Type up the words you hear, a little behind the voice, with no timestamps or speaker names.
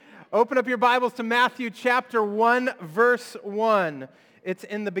Open up your Bibles to Matthew chapter 1, verse 1. It's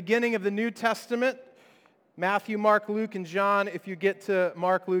in the beginning of the New Testament. Matthew, Mark, Luke, and John. If you get to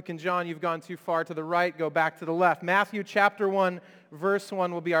Mark, Luke, and John, you've gone too far to the right. Go back to the left. Matthew chapter 1, verse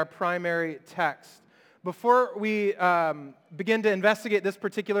 1 will be our primary text. Before we begin to investigate this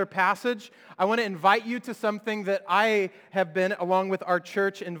particular passage, I want to invite you to something that I have been, along with our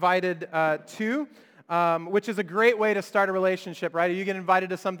church, invited to. Which is a great way to start a relationship, right? You get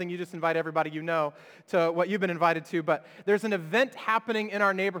invited to something, you just invite everybody you know to what you've been invited to. But there's an event happening in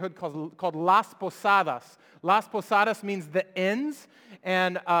our neighborhood called Las Posadas. Las Posadas means the inns,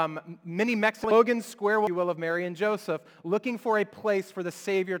 and many Mexicans, Logan Square, will of Mary and Joseph, looking for a place for the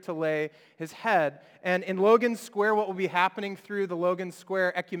Savior to lay his head. And in Logan Square, what will be happening through the Logan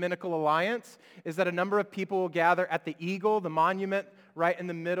Square Ecumenical Alliance is that a number of people will gather at the Eagle, the monument, right in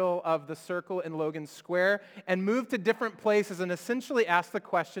the middle of the circle in Logan Square, and move to different places and essentially ask the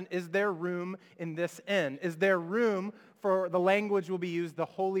question, is there room in this inn? Is there room for the language will be used, the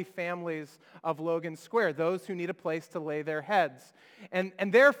holy families of Logan Square, those who need a place to lay their heads? And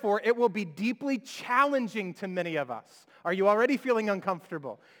therefore, it will be deeply challenging to many of us. Are you already feeling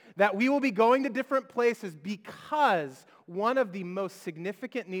uncomfortable? That we will be going to different places because one of the most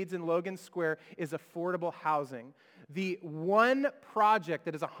significant needs in Logan Square is affordable housing. The one project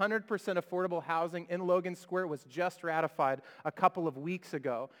that is 100% affordable housing in Logan Square was just ratified a couple of weeks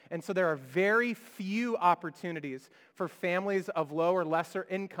ago. And so there are very few opportunities for families of low or lesser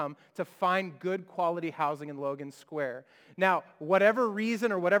income to find good quality housing in Logan Square. Now, whatever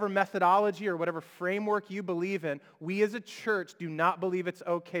reason or whatever methodology or whatever framework you believe in, we as a church do not believe it's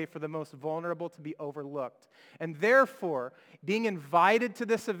okay for the most vulnerable to be overlooked. And therefore, being invited to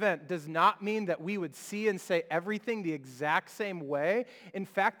this event does not mean that we would see and say everything the exact same way. In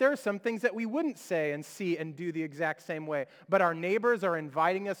fact, there are some things that we wouldn't say and see and do the exact same way. But our neighbors are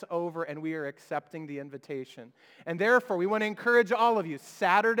inviting us over and we are accepting the invitation. And therefore, we want to encourage all of you,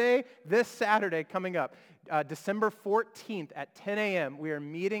 this Saturday coming up, December 14th at 10 a.m., we are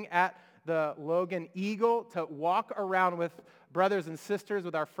meeting at the Logan Eagle to walk around with brothers and sisters,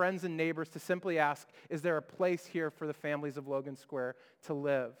 with our friends and neighbors, to simply ask, is there a place here for the families of Logan Square to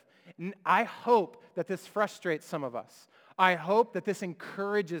live? And I hope that this frustrates some of us. I hope that this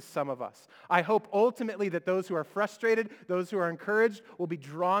encourages some of us. I hope ultimately that those who are frustrated, those who are encouraged, will be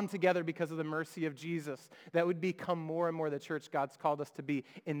drawn together because of the mercy of Jesus. That would become more and more the church God's called us to be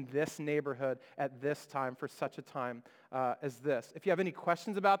in this neighborhood at this time for such a time as this. If you have any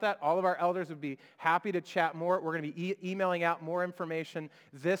questions about that, all of our elders would be happy to chat more. We're going to be emailing out more information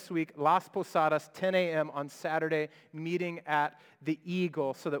this week. Las Posadas, 10 a.m. on Saturday, meeting at the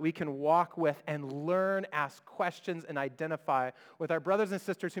Eagle so that we can walk with and learn, ask questions, and identify with our brothers and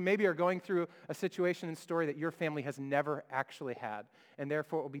sisters who maybe are going through a situation and story that your family has never actually had. And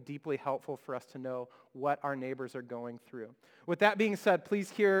therefore, it will be deeply helpful for us to know what our neighbors are going through. With that being said, please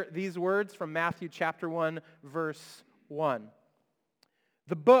hear these words from Matthew chapter 1, verse 1.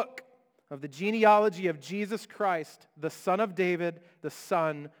 The book of the genealogy of Jesus Christ, the son of David, the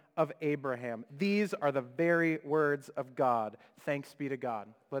son of Abraham. These are the very words of God. Thanks be to God.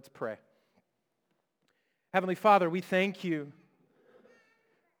 Let's pray. Heavenly Father, we thank you.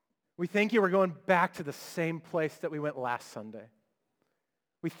 We thank you we're going back to the same place that we went last Sunday.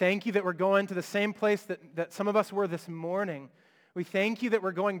 We thank you that we're going to the same place that some of us were this morning. We thank you that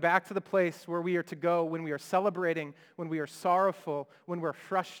we're going back to the place where we are to go when we are celebrating, when we are sorrowful, when we're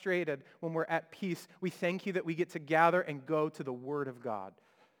frustrated, when we're at peace. We thank you that we get to gather and go to the Word of God.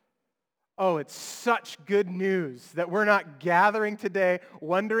 Oh, it's such good news that we're not gathering today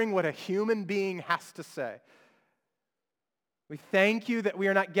wondering what a human being has to say. We thank you that we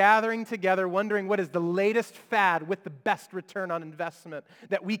are not gathering together wondering what is the latest fad with the best return on investment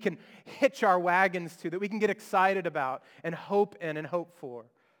that we can hitch our wagons to, that we can get excited about and hope in and hope for.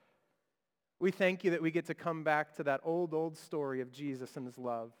 We thank you that we get to come back to that old story of Jesus and his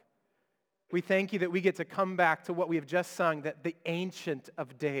love. We thank you that we get to come back to what we have just sung, that the Ancient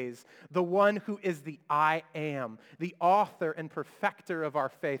of Days, the one who is the I Am, the author and perfecter of our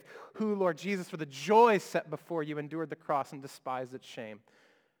faith, who, Lord Jesus, for the joy set before you, endured the cross and despised its shame.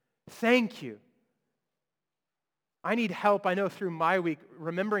 Thank you. I need help, I know, through my week,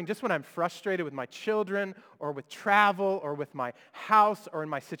 remembering just when I'm frustrated with my children or with travel or with my house or in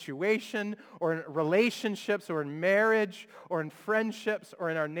my situation or in relationships or in marriage or in friendships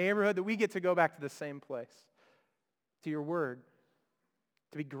or in our neighborhood, that we get to go back to the same place, to your word,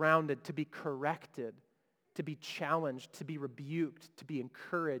 to be grounded, to be corrected, to be challenged, to be rebuked, to be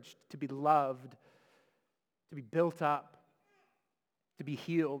encouraged, to be loved, to be built up, to be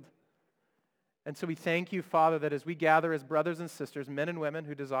healed. And so we thank you, Father, that as we gather as brothers and sisters, men and women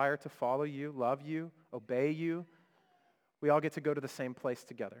who desire to follow you, love you, obey you, we all get to go to the same place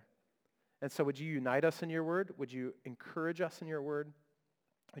together. And so would you unite us in your word? Would you encourage us in your word?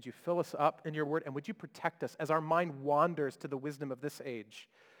 Would you fill us up in your word? And would you protect us as our mind wanders to the wisdom of this age?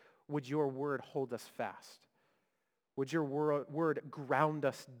 Would your word hold us fast? Would your word ground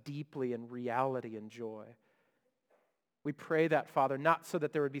us deeply in reality and joy? We pray that, Father, not so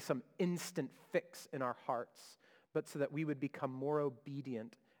that there would be some instant fix in our hearts, but so that we would become more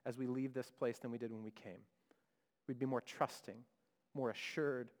obedient as we leave this place than we did when we came. We'd be more trusting, more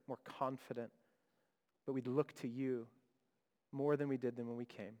assured, more confident, but we'd look to you more than we did when we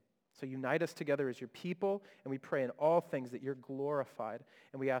came. So unite us together as your people, and we pray in all things that you're glorified,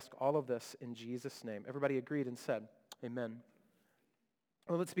 and we ask all of this in Jesus' name. Everybody agreed and said, amen.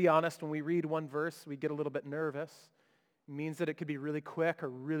 Well, let's be honest, when we read one verse, we get a little bit nervous. It means that it could be really quick or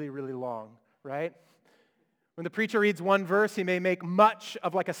really, really long, right? When the preacher reads one verse, he may make much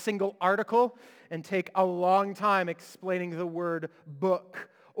of like a single article and take a long time explaining the word book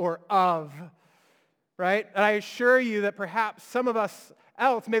or of, right? And I assure you that perhaps some of us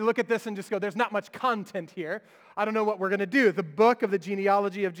else may look at this and just go, there's not much content here. I don't know what we're going to do. The book of the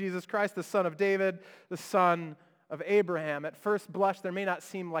genealogy of Jesus Christ, the son of David, the son of Abraham. At first blush, there may not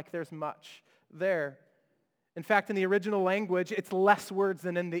seem like there's much there. In fact, in the original language, it's less words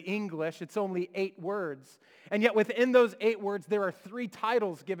than in the English. It's only 8 words. And yet within those 8 words, there are 3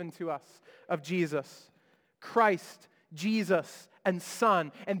 titles given to us of Jesus: Christ, Jesus, and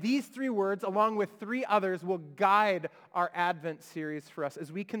Son. And these 3 words, along with 3 others, will guide our Advent series for us as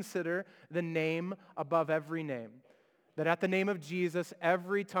we consider the name above every name. That at the name of Jesus,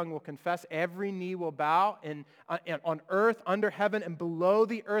 every tongue will confess, every knee will bow on earth, under heaven, and below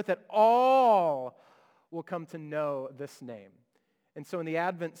the earth, that all will come to know this name. And so in the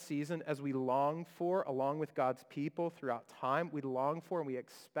Advent season, as we long for, along with God's people throughout time, we long for and we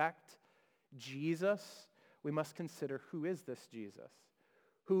expect Jesus, we must consider, who is this Jesus?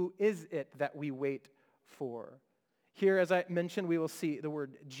 Who is it that we wait for? Here, as I mentioned, we will see the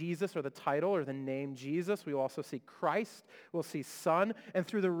word Jesus, or the title or the name Jesus. We will also see Christ. We'll see Son. And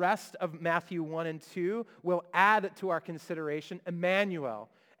through the rest of Matthew 1 and 2, we'll add to our consideration Emmanuel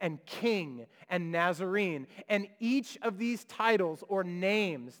and King and Nazarene. And each of these titles or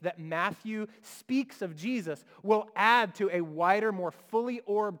names that Matthew speaks of Jesus will add to a wider, more fully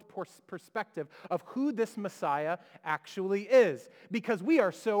orbed perspective of who this Messiah actually is. Because we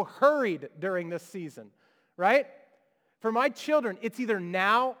are so hurried during this season, right? For my children, it's either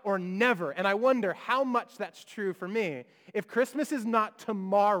now or never. And I wonder how much that's true for me. If Christmas is not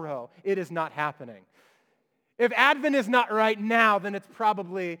tomorrow, it is not happening. If Advent is not right now, then it's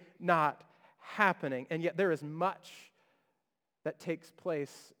probably not happening. And yet there is much that takes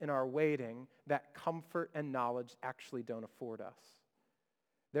place in our waiting that comfort and knowledge actually don't afford us.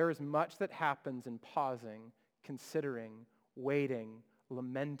 There is much that happens in pausing, considering, waiting,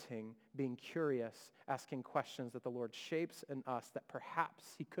 lamenting, being curious, asking questions that the Lord shapes in us that perhaps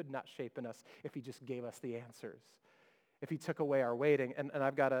he could not shape in us if he just gave us the answers. If he took away our waiting. And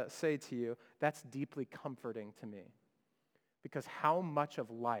I've got to say to you, that's deeply comforting to me. Because how much of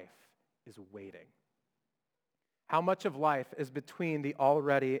life is waiting? How much of life is between the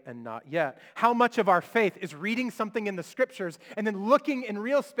already and not yet? How much of our faith is reading something in the scriptures and then looking in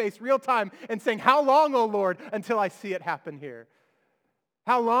real space, real time, and saying, how long, O Lord, until I see it happen here?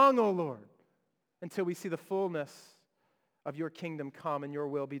 How long, O Lord, until we see the fullness of your kingdom come and your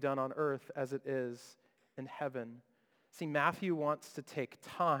will be done on earth as it is in heaven? See, Matthew wants to take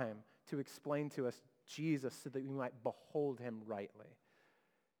time to explain to us Jesus so that we might behold him rightly.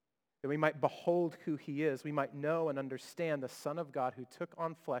 That we might behold who he is. We might know and understand the Son of God who took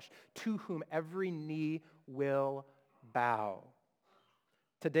on flesh, to whom every knee will bow.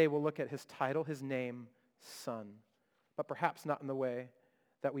 Today we'll look at his title, his name, Son, but perhaps not in the way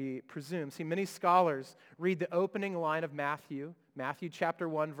that we presume. See, many scholars read the opening line of Matthew chapter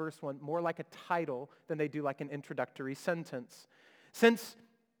 1, verse 1, more like a title than they do like an introductory sentence. Since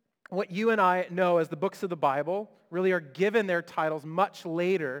what you and I know as the books of the Bible really are given their titles much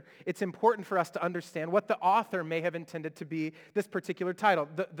later, it's important for us to understand what the author may have intended to be this particular title.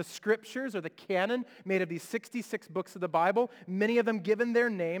 The scriptures, or the canon, made of these 66 books of the Bible, many of them given their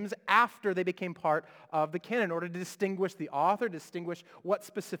names after they became part of the canon in order to distinguish the author, distinguish what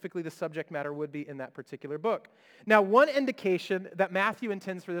specifically the subject matter would be in that particular book. Now, one indication that Matthew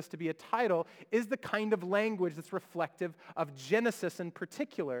intends for this to be a title is the kind of language that's reflective of Genesis in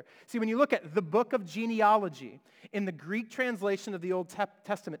particular. See, when you look at the book of genealogy, In the Greek translation of the Old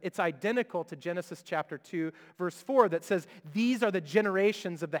Testament, it's identical to Genesis chapter 2, verse 4, that says, these are the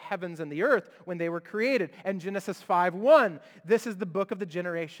generations of the heavens and the earth when they were created. And Genesis 5:1, this is the book of the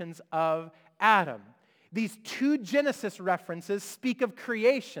generations of Adam. These two Genesis references speak of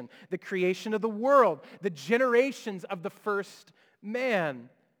creation, the creation of the world, the generations of the first man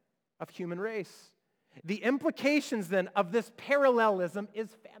of human race. The implications then of this parallelism is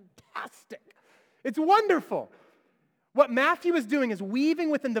fantastic. It's wonderful. What Matthew is doing is weaving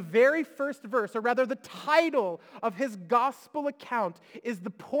within the very first verse, or rather the title of his gospel account is the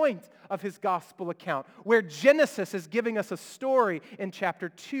point of his gospel account, where Genesis is giving us a story in chapter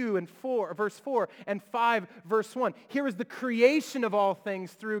 2 and 4, verse 4 and 5, verse 1. Here is the creation of all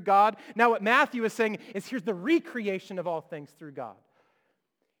things through God. Now what Matthew is saying is here's the recreation of all things through God.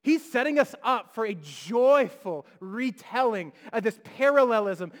 He's setting us up for a joyful retelling of this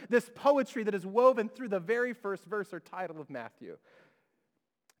parallelism, this poetry that is woven through the very first verse or title of Matthew.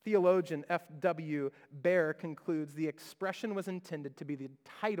 Theologian F.W. Baer concludes the expression was intended to be the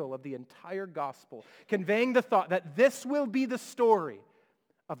title of the entire gospel, conveying the thought that this will be the story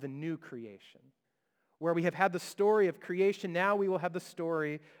of the new creation. Where we have had the story of creation, now we will have the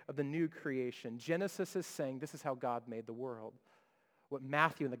story of the new creation. Genesis is saying this is how God made the world. What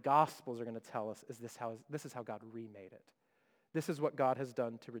Matthew and the Gospels are going to tell us is this is how God remade it. This is what God has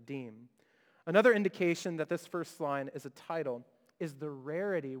done to redeem. Another indication that this first line is a title is the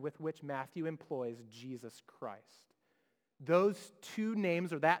rarity with which Matthew employs Jesus Christ. Those two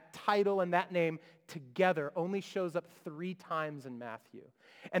names, or that title and that name together, only shows up 3 times in Matthew.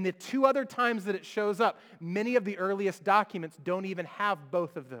 And the 2 other times that it shows up, many of the earliest documents don't even have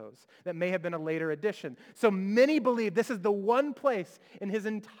both of those. That may have been a later addition. So many believe this is the one place in his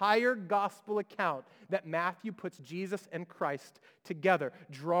entire gospel account that Matthew puts Jesus and Christ together,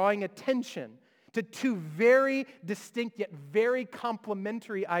 drawing attention to 2 very distinct yet very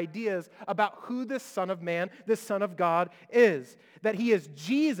complementary ideas about who this Son of Man, this Son of God is. That he is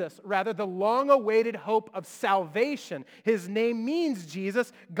Jesus, rather the long-awaited hope of salvation. His name means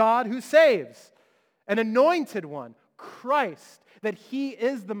Jesus, God who saves. An anointed one, Christ, that he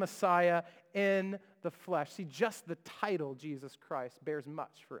is the Messiah in the flesh. See, just the title, Jesus Christ, bears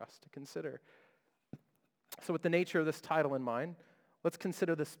much for us to consider. So with the nature of this title in mind, let's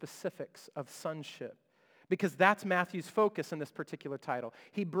consider the specifics of sonship, because that's Matthew's focus in this particular title.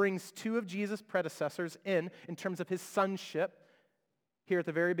 He brings 2 of Jesus' predecessors in terms of his sonship here at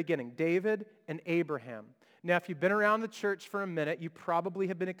the very beginning, David and Abraham. Now, if you've been around the church for a minute, you probably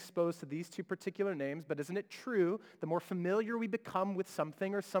have been exposed to these 2 particular names, but isn't it true, the more familiar we become with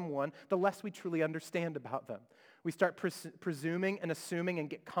something or someone, the less we truly understand about them. We start presuming and assuming and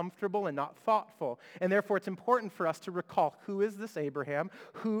get comfortable and not thoughtful. And therefore, it's important for us to recall, who is this Abraham?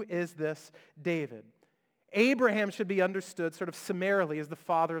 Who is this David? Abraham should be understood sort of summarily as the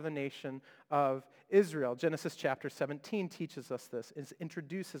father of the nation of Israel. Genesis chapter 17 teaches us this,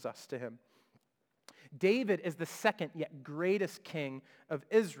 introduces us to him. David is the second yet greatest king of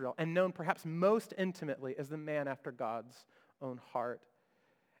Israel, and known perhaps most intimately as the man after God's own heart.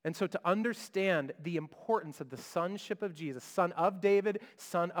 And so to understand the importance of the sonship of Jesus, son of David,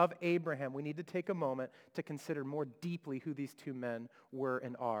 son of Abraham, we need to take a moment to consider more deeply who these 2 men were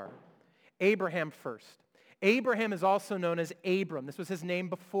and are. Abraham first. Abraham is also known as Abram. This was his name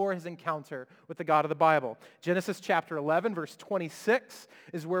before his encounter with the God of the Bible. Genesis chapter 11, verse 26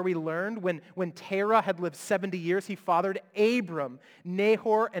 is where we learned when Terah had lived 70 years, he fathered Abram,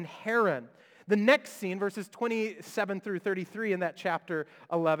 Nahor, and Haran. The next scene, verses 27 through 33 in that chapter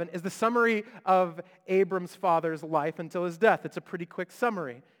 11, is the summary of Abram's father's life until his death. It's a pretty quick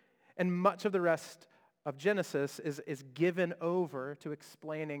summary. And much of the rest of Genesis is given over to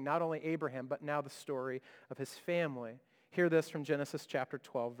explaining not only Abraham, but now the story of his family. Hear this from Genesis chapter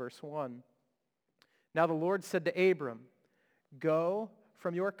 12, verse 1. Now the Lord said to Abram, "Go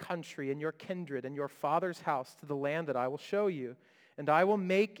from your country and your kindred and your father's house to the land that I will show you, and I will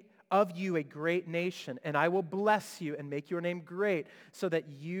make of you a great nation, and I will bless you and make your name great, so that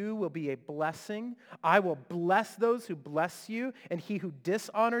you will be a blessing. I will bless those who bless you, and he who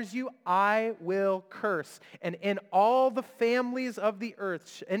dishonors you, I will curse. And in all the families of the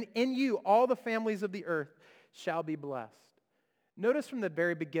earth, and in you all the families of the earth shall be blessed." Notice from the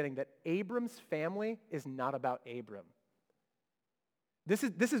very beginning that Abram's family is not about Abram. This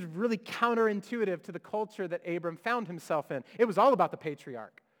is really counterintuitive to the culture that Abram found himself in. It was all about the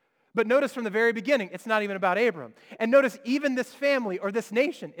patriarch. But notice from the very beginning, it's not even about Abram. And notice even this family or this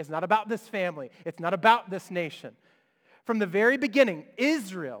nation is not about this family. It's not about this nation. From the very beginning,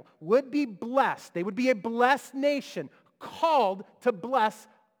 Israel would be blessed. They would be a blessed nation called to bless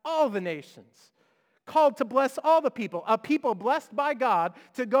all the nations. called to bless all the people, a people blessed by God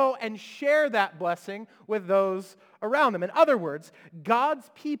to go and share that blessing with those around them. In other words,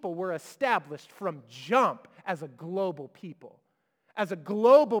 God's people were established from jump as a global people. As a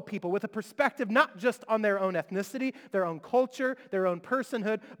global people with a perspective not just on their own ethnicity, their own culture, their own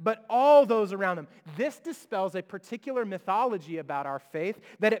personhood, but all those around them. This dispels a particular mythology about our faith,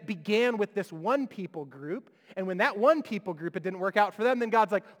 that it began with this one people group, and when that one people group, it didn't work out for them, then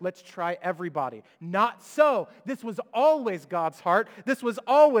God's like, let's try everybody. Not so. This was always God's heart. This was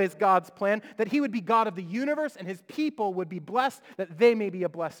always God's plan, that he would be God of the universe and his people would be blessed, that they may be a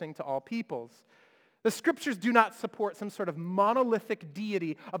blessing to all peoples. The scriptures do not support some sort of monolithic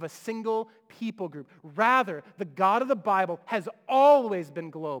deity of a single people group. Rather, the God of the Bible has always been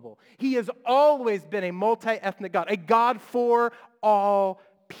global. He has always been a multi-ethnic God, a God for all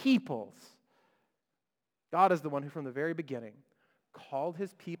peoples. God is the one who from the very beginning called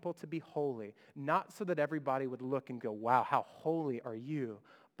his people to be holy, not so that everybody would look and go, wow, how holy are you?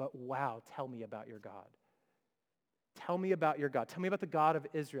 But wow, tell me about your God. Tell me about your God. Tell me about the God of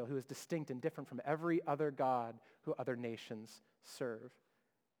Israel who is distinct and different from every other God who other nations serve.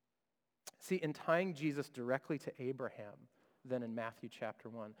 See, in tying Jesus directly to Abraham, then in Matthew chapter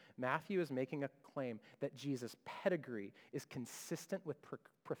 1, Matthew is making a claim that Jesus' pedigree is consistent with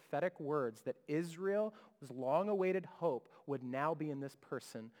prophetic words that Israel's long-awaited hope would now be in this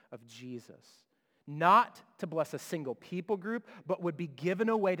person of Jesus. Not to bless a single people group, but would be given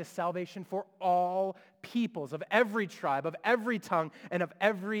away to salvation for all peoples, of every tribe, of every tongue, and of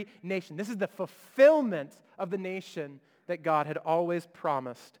every nation. This is the fulfillment of the nation that God had always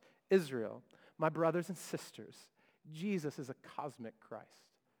promised Israel. My brothers and sisters, Jesus is a cosmic Christ.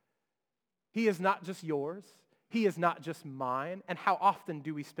 He is not just yours. He is not just mine. And how often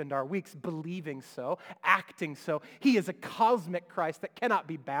do we spend our weeks believing so, acting so? He is a cosmic Christ that cannot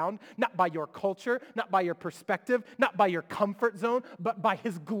be bound, not by your culture, not by your perspective, not by your comfort zone, but by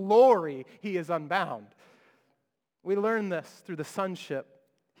his glory, he is unbound. We learn this through the sonship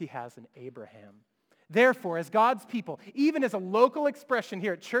he has in Abraham. Therefore, as God's people, even as a local expression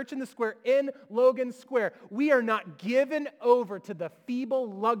here at Church in the Square in Logan Square, we are not given over to the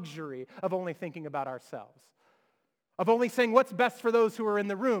feeble luxury of only thinking about ourselves. Of only saying what's best for those who are in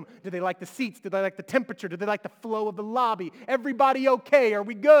the room. Do they like the seats? Do they like the temperature? Do they like the flow of the lobby? Everybody okay? Are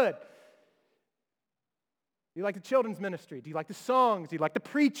we good? Do you like the children's ministry? Do you like the songs? Do you like the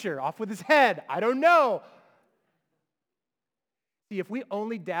preacher off with his head? I don't know. See, if we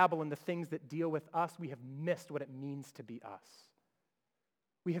only dabble in the things that deal with us, we have missed what it means to be us.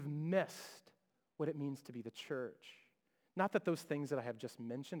 We have missed what it means to be the church. Not that those things that I have just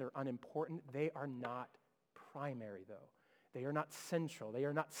mentioned are unimportant. They are not primary, though. They are not central. They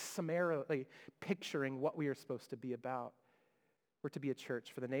are not summarily picturing what we are supposed to be about. We're to be a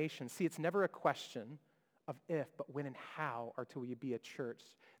church for the nations. See, it's never a question of if, but when and how are we to be a church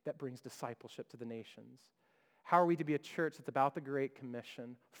that brings discipleship to the nations. How are we to be a church that's about the Great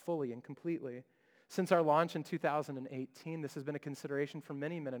Commission fully and completely? Since our launch in 2018, this has been a consideration for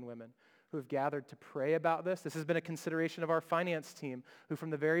many men and women who have gathered to pray about this. This has been a consideration of our finance team, who from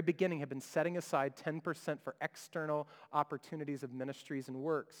the very beginning have been setting aside 10% for external opportunities of ministries and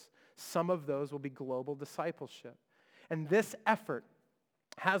works. Some of those will be global discipleship. And this effort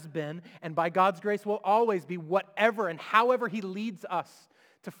has been, and by God's grace will always be, whatever and however he leads us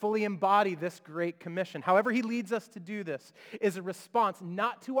to fully embody this Great Commission. However he leads us to do this is a response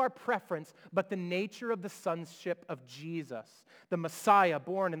not to our preference, but the nature of the sonship of Jesus, the Messiah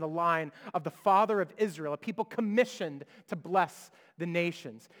born in the line of the Father of Israel, a people commissioned to bless the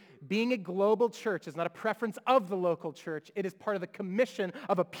nations. Being a global church is not a preference of the local church. It is part of the commission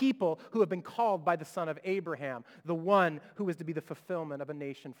of a people who have been called by the son of Abraham, the one who is to be the fulfillment of a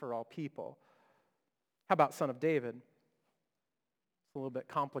nation for all people. How about son of David? It's a little bit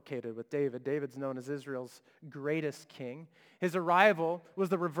complicated with David. David's known as Israel's greatest king. His arrival was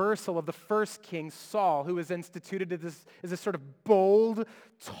the reversal of the first king, Saul, who was instituted as this sort of bold,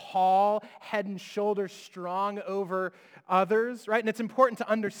 tall, head and shoulders strong over others, right? And it's important to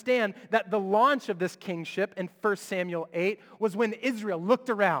understand that the launch of this kingship in 1 Samuel 8 was when Israel looked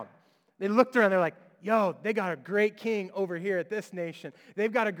around. They looked around, they're like, yo, they got a great king over here at this nation.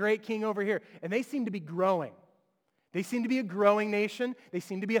 They've got a great king over here. And they seem to be growing. They seem to be a growing nation. They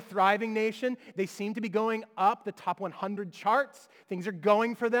seem to be a thriving nation. They seem to be going up the top 100 charts. Things are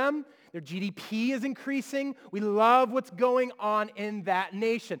going for them. Their GDP is increasing. We love what's going on in that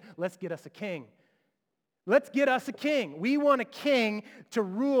nation. Let's get us a king. Let's get us a king. We want a king to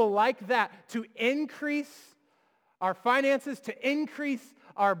rule like that, to increase our finances, to increase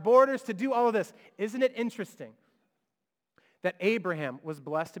our borders, to do all of this. Isn't it interesting that Abraham was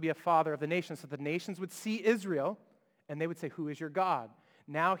blessed to be a father of the nations, so the nations would see Israel, and they would say, who is your God?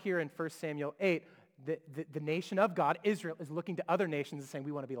 Now here in 1 Samuel 8, the nation of God, Israel, is looking to other nations and saying,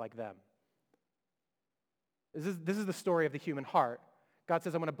 we want to be like them. This is the story of the human heart. God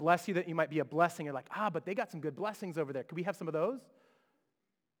says, I'm going to bless you that you might be a blessing. You're like, but they got some good blessings over there. Could we have some of those?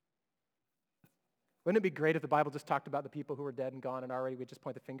 Wouldn't it be great if the Bible just talked about the people who were dead and gone and already we just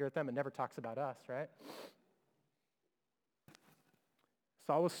point the finger at them and never talks about us, right?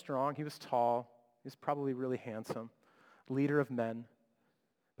 Saul was strong. He was tall. He was probably really handsome, leader of men.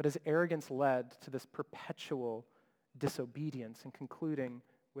 But his arrogance led to this perpetual disobedience and concluding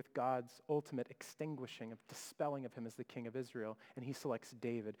with God's ultimate extinguishing, of dispelling of him as the king of Israel. And he selects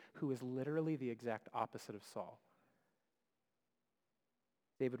David, who is literally the exact opposite of Saul.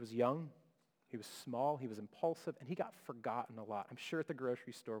 David was young, he was small, he was impulsive, and he got forgotten a lot. I'm sure at the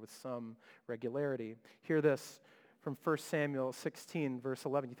grocery store with some regularity. Hear this from 1 Samuel 16, verse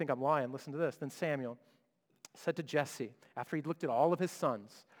 11. You think I'm lying? Listen to this. Then Samuel said to Jesse, after he'd looked at all of his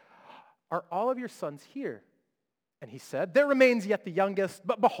sons, are all of your sons here? And he said, there remains yet the youngest,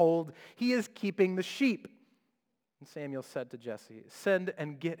 but behold, he is keeping the sheep. And Samuel said to Jesse, send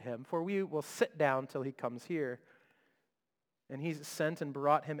and get him, for we will sit down till he comes here. And he sent and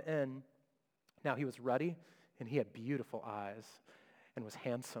brought him in. Now he was ruddy, and he had beautiful eyes, and was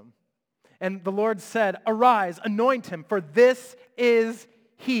handsome. And the Lord said, arise, anoint him, for this is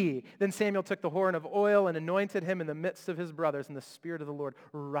he. Then Samuel took the horn of oil and anointed him in the midst of his brothers, and the Spirit of the Lord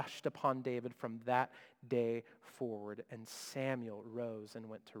rushed upon David from that day forward. And Samuel rose and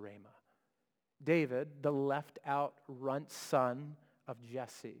went to Ramah. David, the left-out runt son of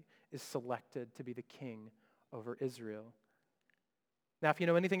Jesse, is selected to be the king over Israel. Now, if you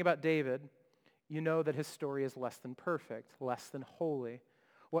know anything about David, you know that his story is less than perfect, less than holy.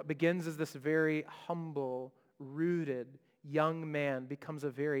 What begins as this very humble, rooted young man becomes a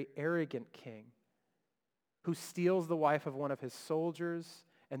very arrogant king who steals the wife of one of his soldiers,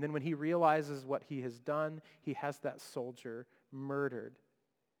 and then when he realizes what he has done, he has that soldier murdered.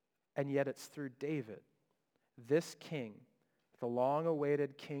 And yet it's through David, this king, the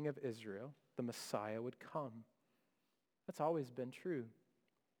long-awaited king of Israel, the Messiah would come. That's always been true.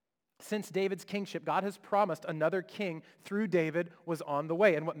 Since David's kingship, God has promised another king through David was on the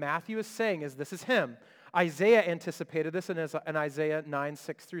way. And what Matthew is saying is this is him. Isaiah anticipated this in Isaiah 9,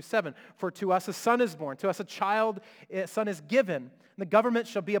 6 through 7. For to us a son is born, to us a son is given. The government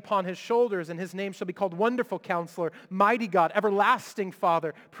shall be upon his shoulders, and his name shall be called Wonderful Counselor, Mighty God, Everlasting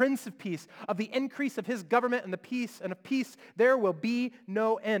Father, Prince of Peace. Of the increase of his government and of peace there will be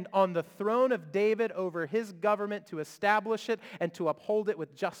no end. On the throne of David over his government, to establish it and to uphold it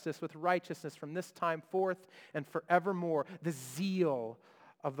with justice, with righteousness from this time forth and forevermore. The zeal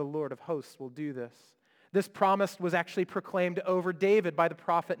of the Lord of hosts will do this. This promise was actually proclaimed over David by the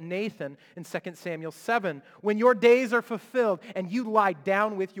prophet Nathan in 2 Samuel 7. When your days are fulfilled and you lie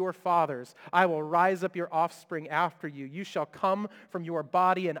down with your fathers, I will rise up your offspring after you. You shall come from your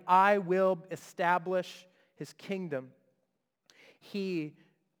body, and I will establish his kingdom. He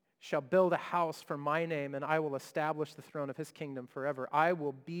shall build a house for my name, and I will establish the throne of his kingdom forever. I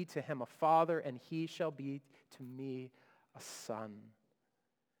will be to him a father, and he shall be to me a son.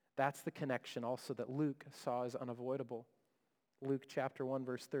 That's the connection also that Luke saw as unavoidable. Luke chapter 1,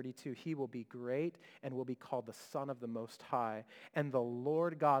 verse 32, he will be great and will be called the Son of the Most High, and the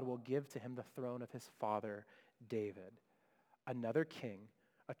Lord God will give to him the throne of his father David. Another king,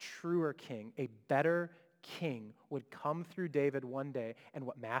 a truer king, a better king would come through David one day, and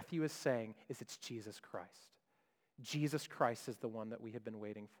what Matthew is saying is it's Jesus Christ. Jesus Christ is the one that we have been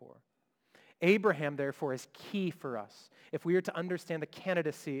waiting for. Abraham, therefore, is key for us if we are to understand the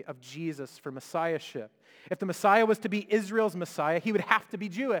candidacy of Jesus for messiahship. If the Messiah was to be Israel's Messiah, he would have to be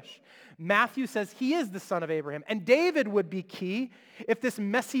Jewish. Matthew says he is the son of Abraham, and David would be key if this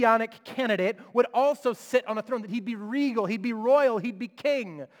messianic candidate would also sit on a throne, that he'd be regal, he'd be royal, he'd be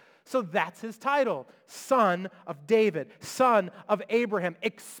king. So that's his title, Son of David, Son of Abraham,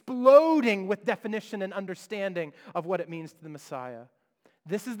 exploding with definition and understanding of what it means to the Messiah.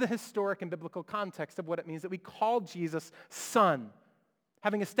 This is the historic and biblical context of what it means that we call Jesus Son.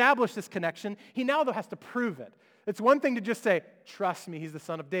 Having established this connection, he now, though, has to prove it. It's one thing to just say, trust me, he's the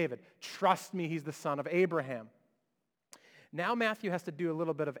son of David. Trust me, he's the son of Abraham. Now Matthew has to do a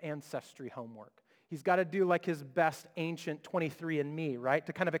little bit of ancestry homework. He's got to do like his best ancient 23andMe, right?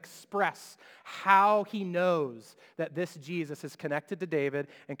 To kind of express how he knows that this Jesus is connected to David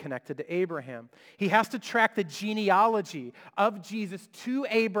and connected to Abraham. He has to track the genealogy of Jesus to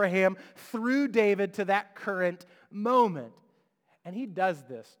Abraham through David to that current moment. And he does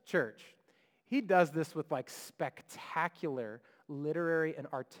this, church. He does this with like spectacular literary and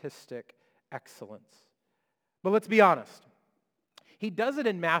artistic excellence. But let's be honest. He does it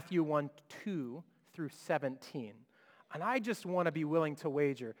in Matthew 1:2 through 17. And I just want to be willing to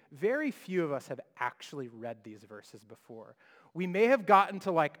wager, very few of us have actually read these verses before. We may have gotten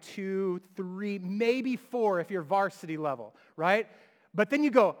to like 2, 3, maybe 4 if you're varsity level, right? But then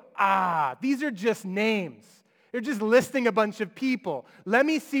you go, these are just names. They're just listing a bunch of people. Let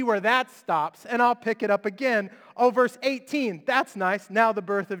me see where that stops, and I'll pick it up again. Oh, verse 18, that's nice. Now the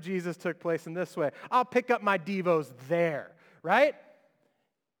birth of Jesus took place in this way. I'll pick up my devos there, right?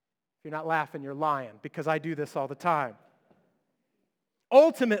 If you're not laughing, you're lying, because I do this all the time.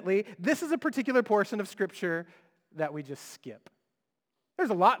 Ultimately, this is a particular portion of Scripture that we just skip.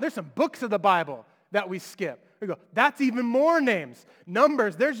 There's some books of the Bible that we skip. We go, that's even more names.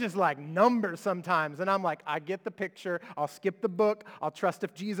 Numbers, there's just like numbers sometimes. And I'm like, I get the picture. I'll skip the book. I'll trust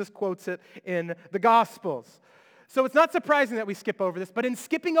if Jesus quotes it in the Gospels. So it's not surprising that we skip over this, but in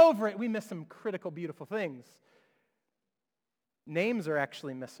skipping over it, we miss some critical, beautiful things. Names are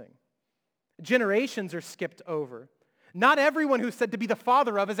actually missing. Generations are skipped over. Not everyone who's said to be the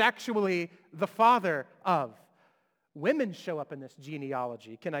father of is actually the father of. Women show up in this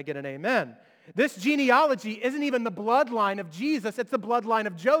genealogy. Can I get an amen? This genealogy isn't even the bloodline of Jesus. It's the bloodline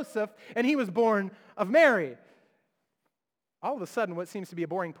of Joseph, and he was born of Mary. All of a sudden, what seems to be a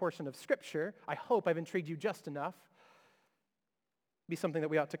boring portion of Scripture, I hope I've intrigued you just enough, be something that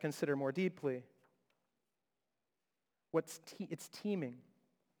we ought to consider more deeply. It's teeming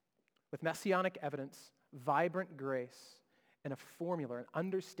with messianic evidence, vibrant grace, and a formula, an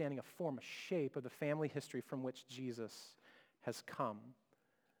understanding, a form, a shape of the family history from which Jesus has come.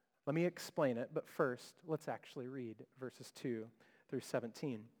 Let me explain it, but first, let's actually read verses 2 through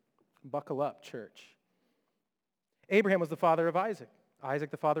 17. Buckle up, church. Abraham was the father of Isaac,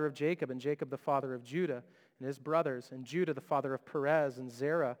 Isaac the father of Jacob, and Jacob the father of Judah and his brothers, and Judah the father of Perez and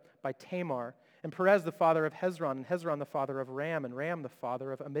Zerah by Tamar, and Perez the father of Hezron, and Hezron the father of Ram, and Ram the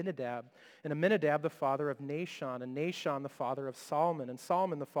father of Amminadab, and Amminadab the father of Nahshon, and Nahshon the father of Solomon, and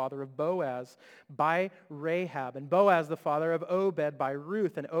Solomon the father of Boaz by Rahab, and Boaz the father of Obed by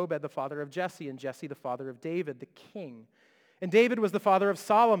Ruth, and Obed the father of Jesse, and Jesse the father of David the king. And David was the father of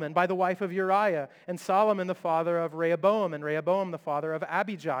Solomon by the wife of Uriah, and Solomon the father of Rehoboam, and Rehoboam the father of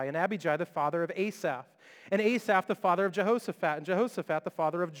Abijah, and Abijah the father of Asaph, and Asaph the father of Jehoshaphat, and Jehoshaphat the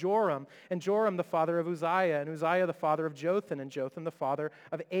father of Joram, and Joram the father of Uzziah, and Uzziah the father of Jotham, and Jotham the father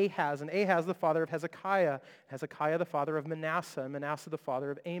of Ahaz, and Ahaz the father of Hezekiah, Hezekiah the father of Manasseh, and Manasseh the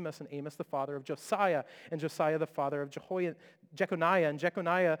father of Amos, and Amos the father of Josiah, and Josiah the father of Jeconiah, and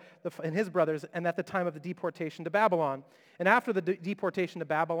Jeconiah and his brothers, and at the time of the deportation to Babylon. And after the deportation to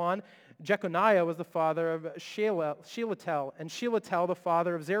Babylon, Jeconiah was the father of Shealtiel, and Shealtiel the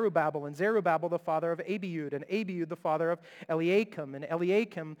father of Zerubbabel, and Zerubbabel the father of Abiud, and Abiud the father of Eliakim, and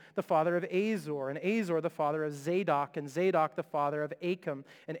Eliakim the father of Azor, and Azor the father of Zadok, and Zadok the father of Achim,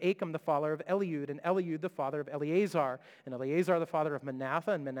 and Achim the father of Eliud, and Eliud the father of Eleazar, and Eleazar the father of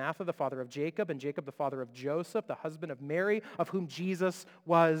Manasseh, and Manasseh the father of Jacob, and Jacob the father of Joseph, the husband of Mary, of whom Jesus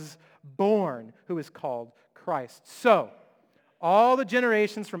was born, who is called Christ. So, all the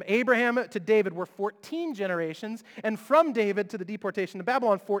generations from Abraham to David were 14 generations, and from David to the deportation to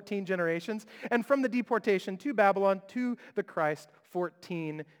Babylon, 14 generations, and from the deportation to Babylon to the Christ,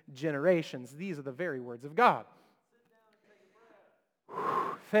 14 generations. These are the very words of God.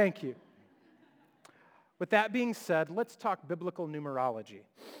 Thank you. With that being said, let's talk biblical numerology.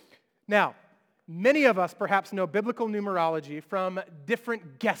 Now, many of us perhaps know biblical numerology from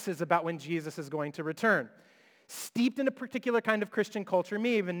different guesses about when Jesus is going to return. Steeped in a particular kind of Christian culture,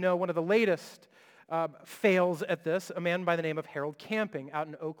 may even know one of the latest fails at this, a man by the name of Harold Camping out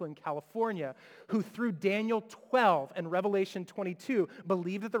in Oakland, California, who through Daniel 12 and Revelation 22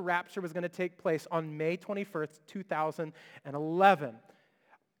 believed that the rapture was going to take place on May 21st, 2011.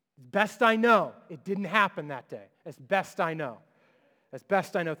 Best I know, it didn't happen that day. As best I know. As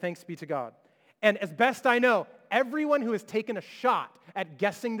best I know, thanks be to God. And as best I know, everyone who has taken a shot at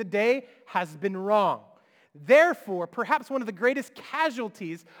guessing the day has been wrong. Therefore, perhaps one of the greatest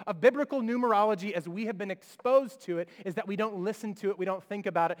casualties of biblical numerology as we have been exposed to it is that we don't listen to it, we don't think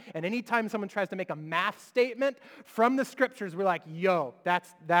about it, and anytime someone tries to make a math statement from the scriptures, we're like, yo,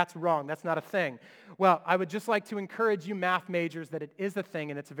 that's wrong, that's not a thing. Well, I would just like to encourage you math majors that it is a thing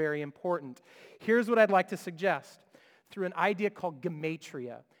and it's very important. Here's what I'd like to suggest through an idea called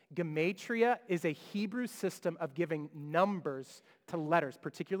gematria. Gematria is a Hebrew system of giving numbers to letters,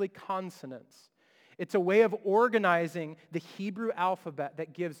 particularly consonants. It's a way of organizing the Hebrew alphabet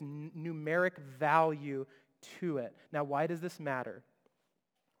that gives numeric value to it. Now, why does this matter?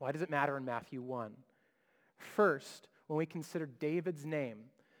 Why does it matter in Matthew 1? First, when we consider David's name,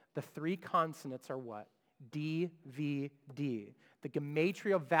 the three consonants are what? D, V, D. The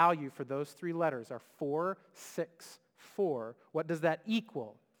gematria value for those three letters are 4, 6, 4. What does that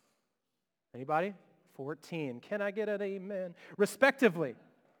equal? Anybody? 14. Can I get an amen? Respectively.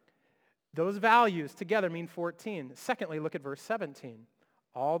 Those values together mean 14. Secondly, look at verse 17.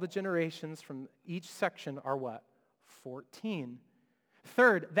 All the generations from each section are what? 14.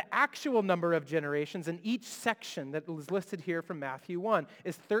 Third, the actual number of generations in each section that is listed here from Matthew 1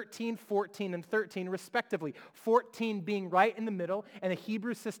 is 13, 14, and 13 respectively. 14 being right in the middle, and the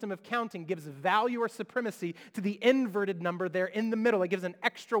Hebrew system of counting gives value or supremacy to the inverted number there in the middle. It gives an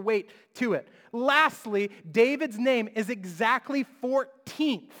extra weight to it. Lastly, David's name is exactly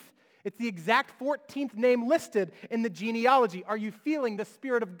 14th. It's the exact 14th name listed in the genealogy. Are you feeling the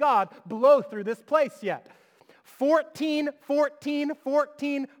Spirit of God blow through this place yet? 14, 14,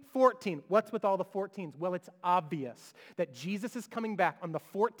 14, 14. What's with all the 14s? Well, it's obvious that Jesus is coming back on the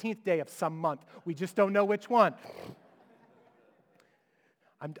 14th day of some month. We just don't know which one.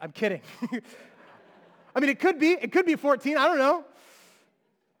 I'm kidding. I mean, it could be 14. I don't know.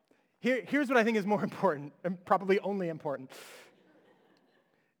 Here's what I think is more important, and probably only important,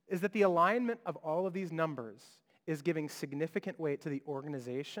 is that the alignment of all of these numbers is giving significant weight to the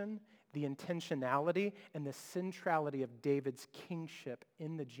organization, the intentionality, and the centrality of David's kingship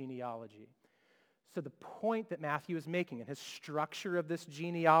in the genealogy. So the point that Matthew is making in his structure of this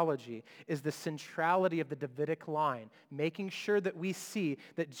genealogy is the centrality of the Davidic line, making sure that we see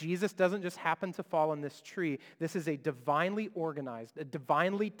that Jesus doesn't just happen to fall on this tree. This is a divinely organized, a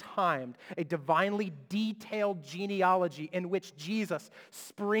divinely timed, a divinely detailed genealogy in which Jesus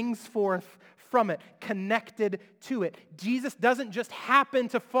springs forth from it, connected to it. Jesus doesn't just happen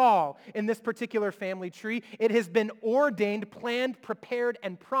to fall in this particular family tree. It has been ordained, planned, prepared,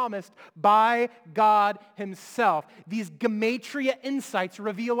 and promised by God himself. These gematria insights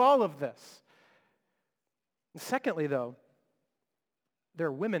reveal all of this. And secondly, though, there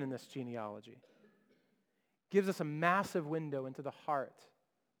are women in this genealogy. Gives us a massive window into the heart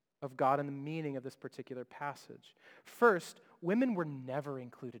of God and the meaning of this particular passage. First, women were never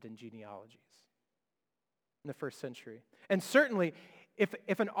included in genealogies in the first century. And certainly,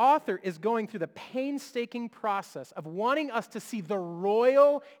 if an author is going through the painstaking process of wanting us to see the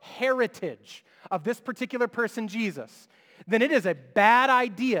royal heritage of this particular person, Jesus, then it is a bad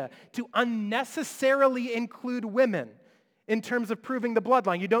idea to unnecessarily include women in terms of proving the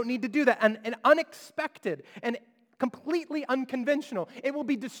bloodline. You don't need to do that. And unexpected and completely unconventional. It will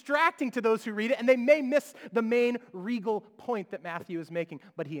be distracting to those who read it, and they may miss the main regal point that Matthew is making,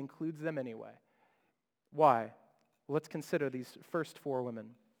 but he includes them anyway. Why? Well, let's consider these first four women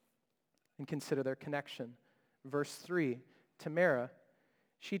and consider their connection. Verse 3, Tamara,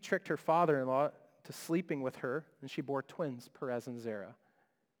 she tricked her father-in-law to sleeping with her, and she bore twins, Perez and Zerah.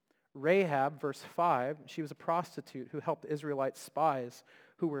 Rahab, verse 5, she was a prostitute who helped Israelite spies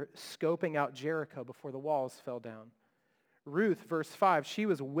who were scoping out Jericho before the walls fell down. Ruth, verse 5, she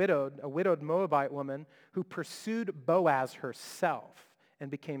was a widowed Moabite woman who pursued Boaz herself and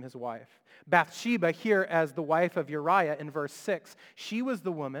became his wife. Bathsheba, here as the wife of Uriah in verse 6, she was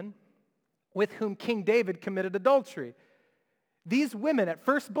the woman with whom King David committed adultery. These women, at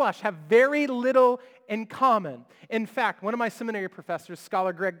first blush, have very little in common. In fact, one of my seminary professors,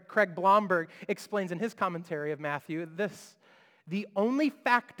 scholar Craig Blomberg, explains in his commentary of Matthew this: the only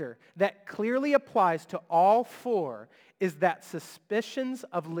factor that clearly applies to all four is that suspicions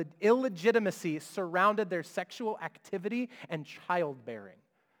of illegitimacy surrounded their sexual activity and childbearing.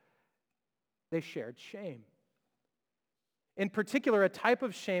 They shared shame. In particular, a type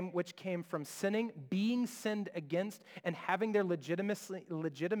of shame which came from sinning, being sinned against, and having their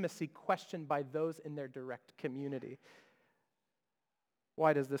legitimacy questioned by those in their direct community.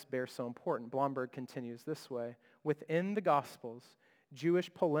 Why does this bear so important? Blomberg continues this way. Within the Gospels,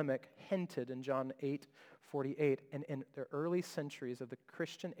 Jewish polemic hinted in John 8:48, and in the early centuries of the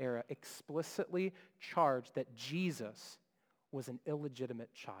Christian era explicitly charged that Jesus was an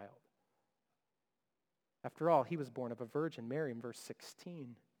illegitimate child. After all, he was born of a virgin, Mary, in verse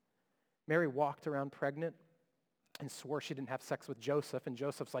 16. Mary walked around pregnant and swore she didn't have sex with Joseph, and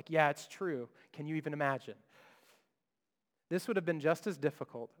Joseph's like, yeah, it's true. Can you even imagine? This would have been just as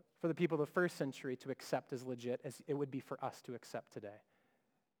difficult for the people of the first century to accept as legit as it would be for us to accept today.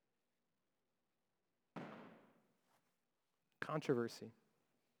 Controversy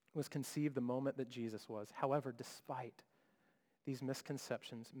was conceived the moment that Jesus was. However, despite these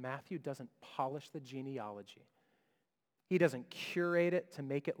misconceptions, Matthew doesn't polish the genealogy. He doesn't curate it to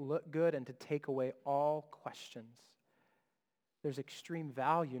make it look good and to take away all questions. There's extreme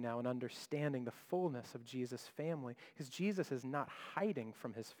value now in understanding the fullness of Jesus' family, because Jesus is not hiding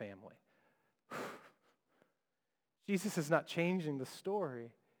from his family. Jesus is not changing the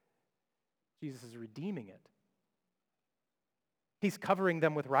story. Jesus is redeeming it. He's covering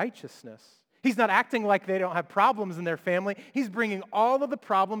them with righteousness. He's not acting like they don't have problems in their family. He's bringing all of the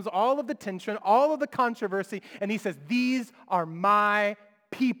problems, all of the tension, all of the controversy, and he says, these are my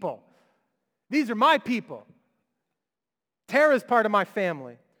people. These are my people. Tara's part of my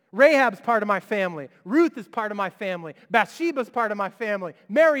family. Rahab's part of my family. Ruth is part of my family. Bathsheba's part of my family.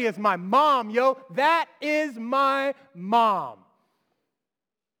 Mary is my mom, yo. That is my mom.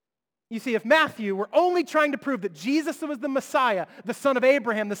 You see, if Matthew were only trying to prove that Jesus was the Messiah, the son of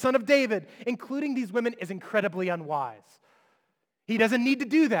Abraham, the son of David, including these women is incredibly unwise. He doesn't need to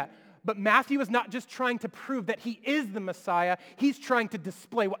do that. But Matthew is not just trying to prove that he is the Messiah, he's trying to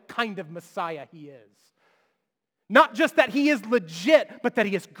display what kind of Messiah he is. Not just that he is legit, but that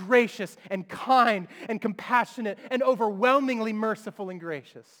he is gracious and kind and compassionate and overwhelmingly merciful and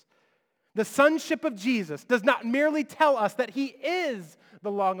gracious. The sonship of Jesus does not merely tell us that he is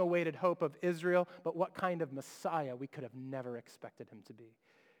the long-awaited hope of Israel, but what kind of Messiah we could have never expected him to be.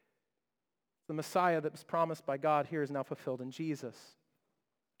 The Messiah that was promised by God here is now fulfilled in Jesus.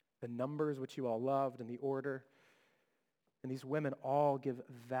 The numbers which you all loved and the order, and these women all give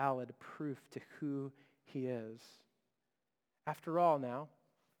valid proof to who he is. After all now,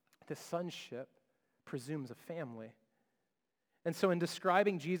 this sonship presumes a family. And so in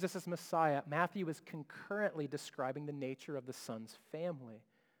describing Jesus as Messiah, Matthew is concurrently describing the nature of the Son's family,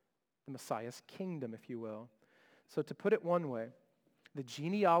 the Messiah's kingdom, if you will. So to put it one way, the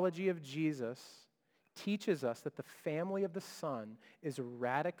genealogy of Jesus teaches us that the family of the Son is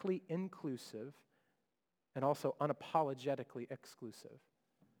radically inclusive and also unapologetically exclusive.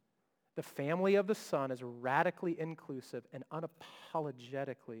 The family of the Son is radically inclusive and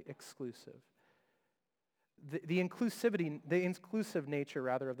unapologetically exclusive. The inclusive nature,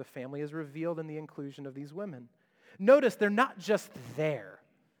 of the family is revealed in the inclusion of these women. Notice they're not just there.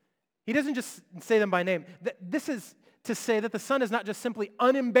 He doesn't just say them by name. This is to say that the Son is not just simply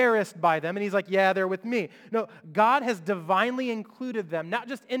unembarrassed by them, and he's like, yeah, they're with me. No, God has divinely included them, not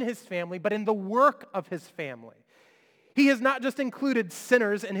just in his family, but in the work of his family. He has not just included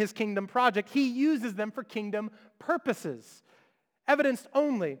sinners in his kingdom project, he uses them for kingdom purposes. Evidenced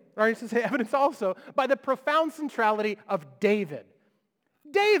also by the profound centrality of David.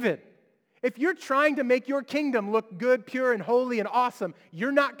 David, if you're trying to make your kingdom look good, pure, and holy, and awesome,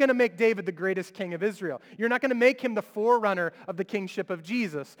 you're not going to make David the greatest king of Israel. You're not going to make him the forerunner of the kingship of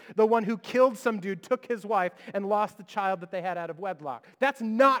Jesus, the one who killed some dude, took his wife, and lost the child that they had out of wedlock. That's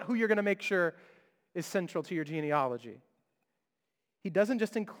not who you're going to make sure is central to your genealogy. He doesn't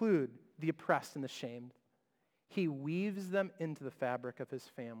just include the oppressed and the shamed. He weaves them into the fabric of his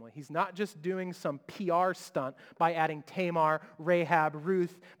family. He's not just doing some PR stunt by adding Tamar, Rahab,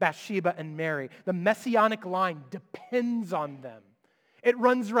 Ruth, Bathsheba, and Mary. The messianic line depends on them. It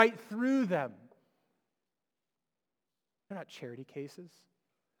runs right through them. They're not charity cases.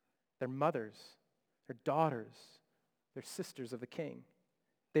 They're mothers. They're daughters. They're sisters of the King.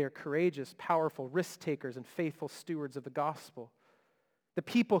 They are courageous, powerful, risk-takers, and faithful stewards of the gospel. The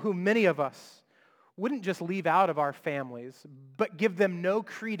people who many of us wouldn't just leave out of our families, but give them no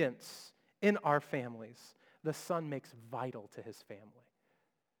credence in our families. The Son makes vital to his family.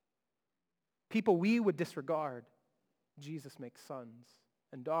 People we would disregard, Jesus makes sons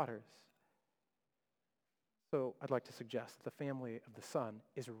and daughters. So I'd like to suggest that the family of the Son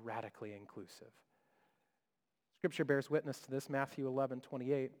is radically inclusive. Scripture bears witness to this, Matthew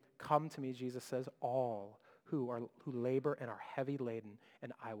 11:28. Come to me, Jesus says, all who labor and are heavy laden,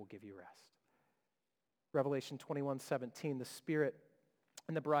 and I will give you rest. Revelation 21:17, the Spirit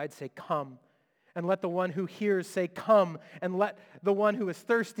and the bride say, come. And let the one who hears say, come. And let the one who is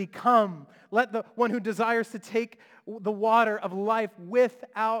thirsty come. Let the one who desires to take the water of life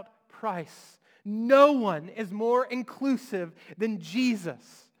without price. No one is more inclusive than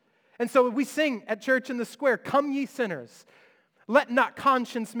Jesus. And so we sing at church in the square, come ye sinners. Let not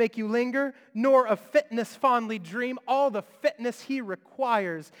conscience make you linger, nor of fitness fondly dream. All the fitness he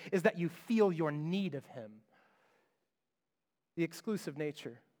requires is that you feel your need of him. The exclusive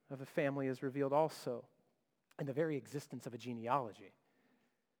nature of a family is revealed also in the very existence of a genealogy.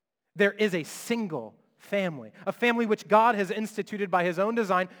 There is a single family, a family which God has instituted by his own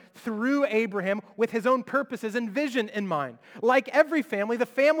design through Abraham with his own purposes and vision in mind. Like every family, the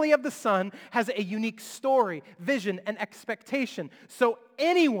family of the Son has a unique story, vision, and expectation. So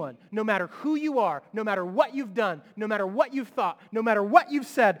anyone, no matter who you are, no matter what you've done, no matter what you've thought, no matter what you've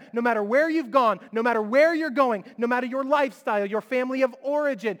said, no matter where you've gone, no matter where you're going, no matter your lifestyle, your family of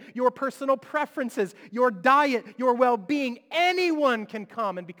origin, your personal preferences, your diet, your well-being, anyone can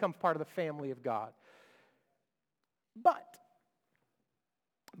come and become part of the family of God. But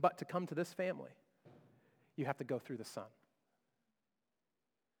to come to this family, you have to go through the Son.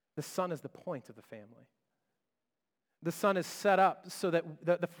 The Son is the point of the family. The Son is set up so that,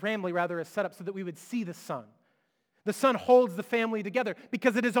 the family rather is set up so that we would see the Son. The Son holds the family together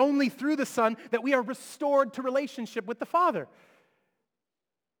because it is only through the Son that we are restored to relationship with the Father.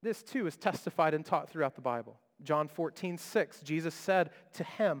 This too is testified and taught throughout the Bible. John 14:6, Jesus said to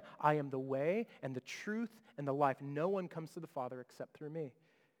him, I am the way and the truth and the life. No one comes to the Father except through me.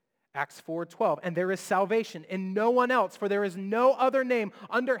 Acts 4:12, and there is salvation in no one else, for there is no other name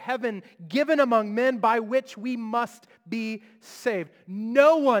under heaven given among men by which we must be saved.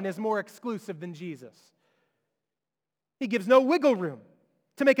 No one is more exclusive than Jesus. He gives no wiggle room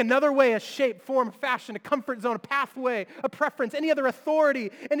to make another way, a shape, form, fashion, a comfort zone, a pathway, a preference, any other authority,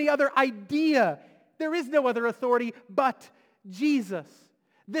 any other idea. There is no other authority but Jesus.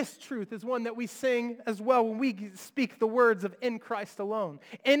 This truth is one that we sing as well when we speak the words of in Christ alone.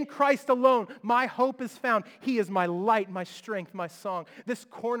 In Christ alone, my hope is found. He is my light, my strength, my song. This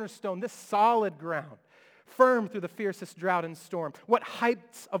cornerstone, this solid ground, firm through the fiercest drought and storm. What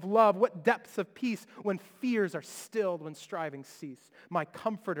heights of love, what depths of peace when fears are stilled, when striving cease. My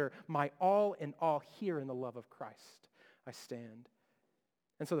comforter, my all in all, here in the love of Christ I stand.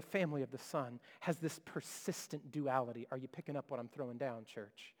 And so the family of the Son has this persistent duality. Are you picking up what I'm throwing down,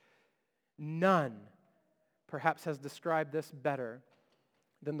 church? None, perhaps, has described this better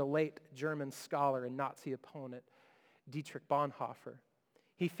than the late German scholar and Nazi opponent, Dietrich Bonhoeffer.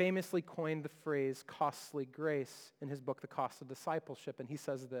 He famously coined the phrase costly grace in his book, The Cost of Discipleship, and he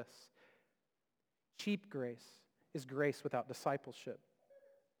says this: cheap grace is grace without discipleship.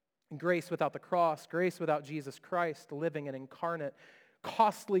 Grace without the cross, grace without Jesus Christ, living and incarnate.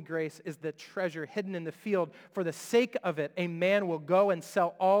 Costly grace is the treasure hidden in the field. For the sake of it, a man will go and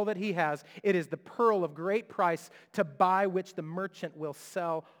sell all that he has. It is the pearl of great price to buy which the merchant will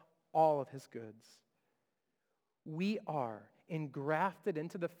sell all of his goods. We are engrafted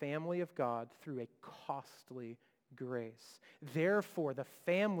into the family of God through a costly grace. Therefore, the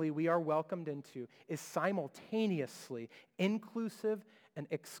family we are welcomed into is simultaneously inclusive and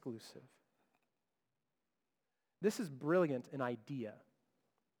exclusive. This is brilliant in idea,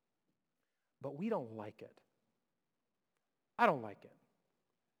 but we don't like it. I don't like it.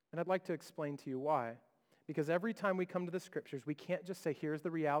 And I'd like to explain to you why. Because every time we come to the Scriptures, we can't just say, here's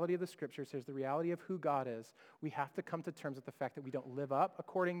the reality of the Scriptures, here's the reality of who God is. We have to come to terms with the fact that we don't live up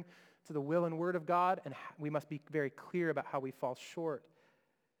according to the will and word of God, and we must be very clear about how we fall short.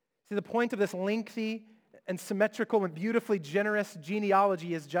 See, the point of this lengthy and symmetrical and beautifully generous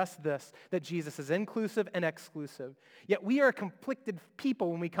genealogy is just this, that Jesus is inclusive and exclusive. Yet we are a conflicted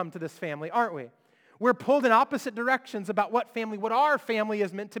people when we come to this family, aren't we? We're pulled in opposite directions about what our family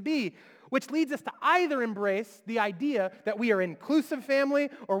is meant to be, which leads us to either embrace the idea that we are an inclusive family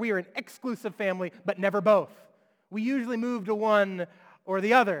or we are an exclusive family, but never both. We usually move to one or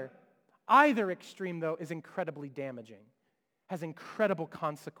the other. Either extreme, though, is incredibly damaging, has incredible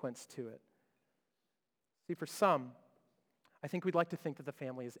consequence to it. See, for some, I think we'd like to think that the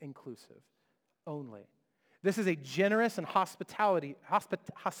family is inclusive only. This is a generous and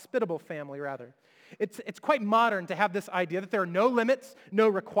hospitable family, rather. It's quite modern to have this idea that there are no limits, no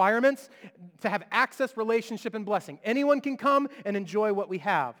requirements, to have access, relationship, and blessing. Anyone can come and enjoy what we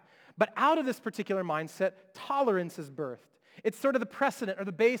have. But out of this particular mindset, tolerance is birthed. It's sort of the precedent or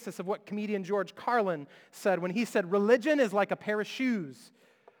the basis of what comedian George Carlin said when he said, religion is like a pair of shoes.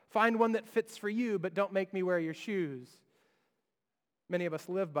 Find one that fits for you, but don't make me wear your shoes. Many of us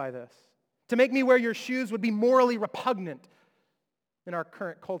live by this. To make me wear your shoes would be morally repugnant in our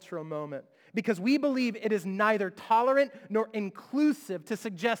current cultural moment because we believe it is neither tolerant nor inclusive to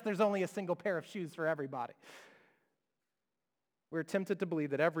suggest there's only a single pair of shoes for everybody. We're tempted to believe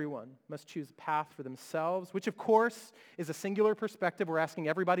that everyone must choose a path for themselves, which of course is a singular perspective we're asking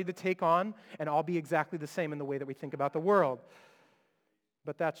everybody to take on and all be exactly the same in the way that we think about the world.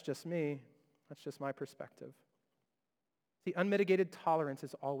 But that's just me. That's just my perspective. See, unmitigated tolerance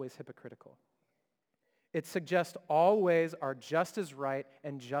is always hypocritical. It suggests all ways are just as right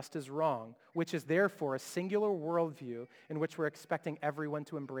and just as wrong, which is therefore a singular worldview in which we're expecting everyone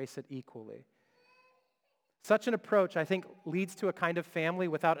to embrace it equally. Such an approach, I think, leads to a kind of family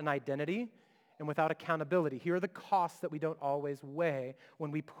without an identity and without accountability. Here are the costs that we don't always weigh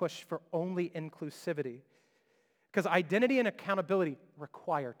when we push for only inclusivity. Because identity and accountability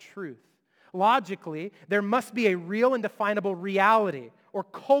require truth. Logically, there must be a real and definable reality or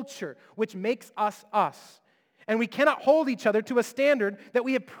culture which makes us us. And we cannot hold each other to a standard that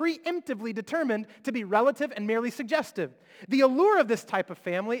we have preemptively determined to be relative and merely suggestive. The allure of this type of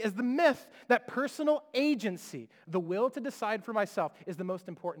family is the myth that personal agency, the will to decide for myself, is the most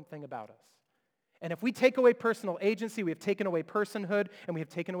important thing about us. And if we take away personal agency, we have taken away personhood, and we have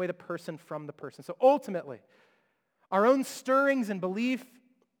taken away the person from the person. So ultimately, our own stirrings and belief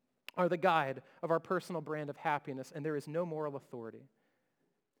are the guide of our personal brand of happiness, and there is no moral authority.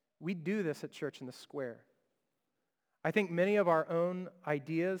 We do this at Church in the Square. I think many of our own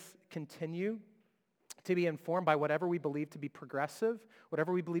ideas continue to be informed by whatever we believe to be progressive,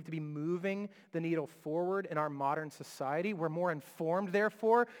 whatever we believe to be moving the needle forward in our modern society. We're more informed,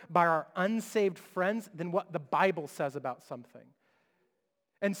 therefore, by our unsaved friends than what the Bible says about something.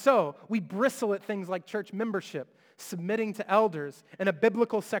 And so we bristle at things like church membership, submitting to elders, and a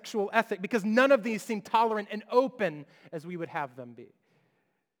biblical sexual ethic because none of these seem tolerant and open as we would have them be.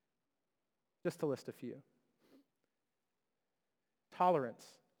 Just to list a few. Tolerance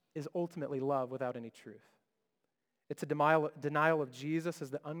is ultimately love without any truth. It's a denial of Jesus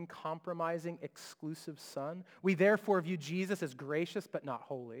as the uncompromising, exclusive Son. We therefore view Jesus as gracious but not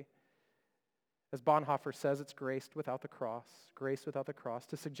holy. As Bonhoeffer says, it's grace without the cross. Grace without the cross.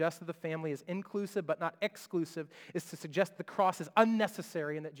 To suggest that the family is inclusive but not exclusive is to suggest the cross is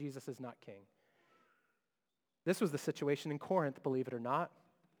unnecessary and that Jesus is not king. This was the situation in Corinth, believe it or not.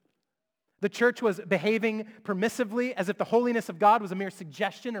 The church was behaving permissively as if the holiness of God was a mere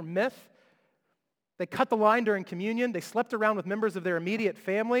suggestion or myth. They cut the line during communion. They slept around with members of their immediate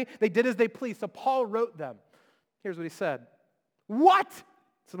family. They did as they pleased. So Paul wrote them. Here's what he said. What?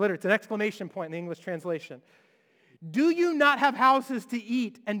 It's an exclamation point in the English translation. Do you not have houses to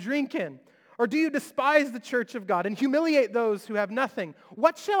eat and drink in? Or do you despise the church of God and humiliate those who have nothing?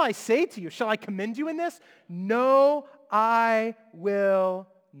 What shall I say to you? Shall I commend you in this? No, I will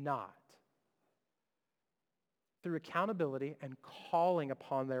not. Through accountability and calling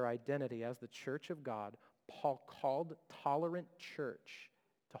upon their identity as the church of God, Paul called tolerant church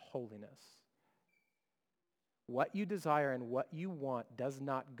to holiness. What you desire and what you want does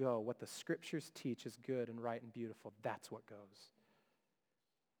not go. What the scriptures teach is good and right and beautiful. That's what goes.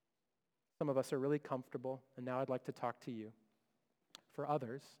 Some of us are really comfortable, and now I'd like to talk to you. For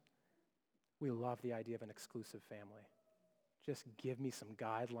others, we love the idea of an exclusive family. Just give me some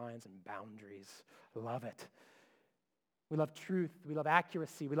guidelines and boundaries. Love it. We love truth. We love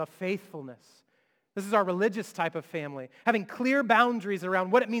accuracy. We love faithfulness. This is our religious type of family, having clear boundaries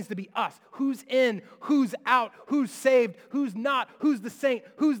around what it means to be us. Who's in, who's out, who's saved, who's not, who's the saint,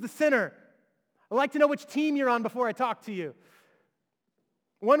 who's the sinner. I'd like to know which team you're on before I talk to you.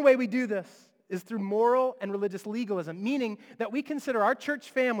 One way we do this is through moral and religious legalism, meaning that we consider our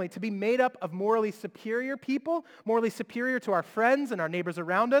church family to be made up of morally superior people, morally superior to our friends and our neighbors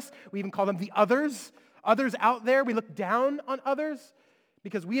around us. We even call them the others. Others out there, we look down on others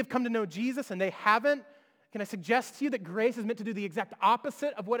because we have come to know Jesus and they haven't. Can I suggest to you that grace is meant to do the exact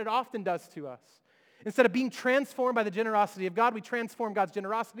opposite of what it often does to us? Instead of being transformed by the generosity of God, we transform God's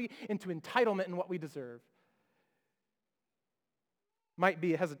generosity into entitlement in what we deserve. Might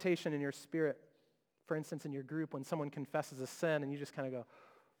be a hesitation in your spirit, for instance, in your group when someone confesses a sin and you just kind of go,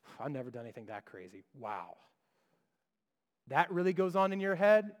 I've never done anything that crazy. Wow. That really goes on in your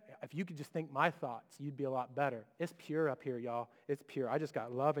head? If you could just think my thoughts, you'd be a lot better. It's pure up here, y'all. It's pure. I just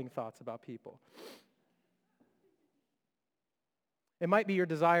got loving thoughts about people. It might be your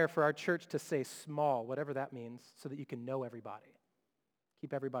desire for our church to stay small, whatever that means, so that you can know everybody.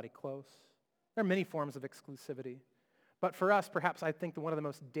 Keep everybody close. There are many forms of exclusivity. But for us, perhaps I think that one of the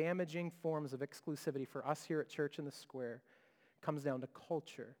most damaging forms of exclusivity for us here at Church in the Square comes down to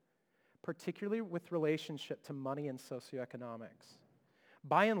culture, particularly with relationship to money and socioeconomics.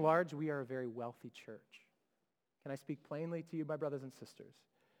 By and large, we are a very wealthy church. Can I speak plainly to you, my brothers and sisters?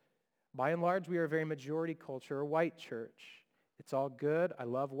 By and large, we are a very majority culture, or white church. It's all good. I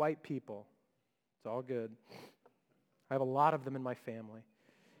love white people. It's all good. I have a lot of them in my family.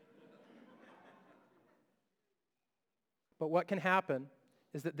 But what can happen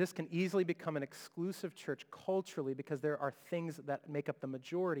is that this can easily become an exclusive church culturally because there are things that make up the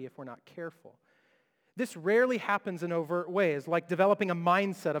majority if we're not careful. This rarely happens in overt ways, like developing a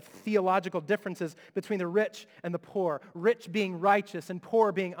mindset of theological differences between the rich and the poor, rich being righteous and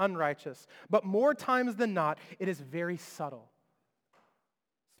poor being unrighteous. But more times than not, it is very subtle.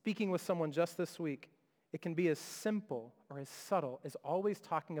 Speaking with someone just this week, It can be as simple or as subtle as always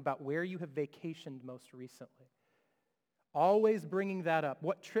talking about where you have vacationed most recently. Always bringing that up,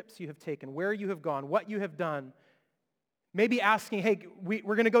 what trips you have taken, where you have gone, what you have done. Maybe asking, hey, we're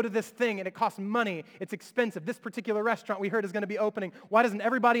going to go to this thing and it costs money, it's expensive. This particular restaurant we heard is going to be opening. Why doesn't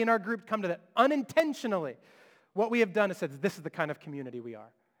everybody in our group come to that? Unintentionally, what we have done is said, this is the kind of community we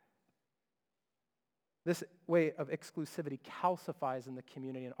are. This way of exclusivity calcifies in the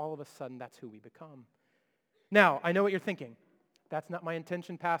community, and all of a sudden, that's who we become. Now, I know what you're thinking. That's not my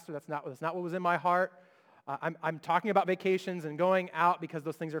intention, Pastor. That's not what was in my heart. I'm talking about vacations and going out because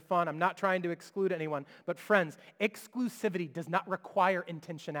those things are fun. I'm not trying to exclude anyone. But friends, exclusivity does not require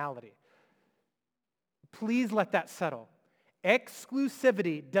intentionality. Please let that settle.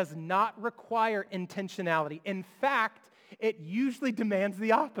 Exclusivity does not require intentionality. In fact, it usually demands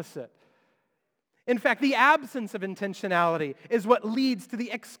the opposite. In fact, the absence of intentionality is what leads to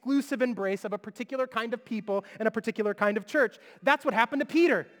the exclusive embrace of a particular kind of people and a particular kind of church. That's what happened to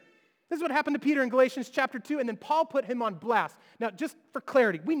Peter. This is what happened to Peter in Galatians chapter 2, and then Paul put him on blast. Now, just for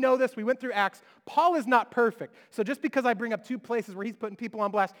clarity, we know this, we went through Acts. Paul is not perfect. So just because I bring up two places where he's putting people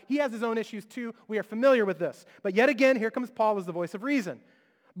on blast, he has his own issues too. We are familiar with this. But yet again, here comes Paul as the voice of reason.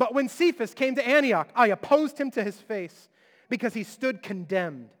 But when Cephas came to Antioch, I opposed him to his face because he stood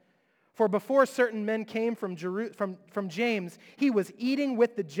condemned. For before certain men came from James, he was eating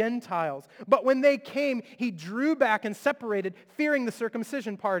with the Gentiles. But when they came, he drew back and separated, fearing the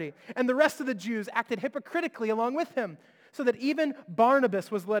circumcision party. And the rest of the Jews acted hypocritically along with him, so that even Barnabas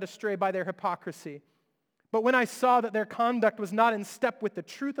was led astray by their hypocrisy. But when I saw that their conduct was not in step with the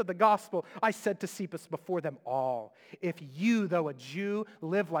truth of the gospel, I said to Cephas before them all, if you, though a Jew,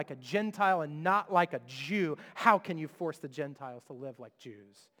 live like a Gentile and not like a Jew, how can you force the Gentiles to live like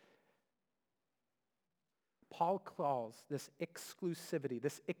Jews? Paul calls this exclusivity,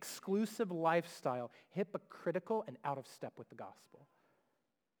 this exclusive lifestyle, hypocritical and out of step with the gospel.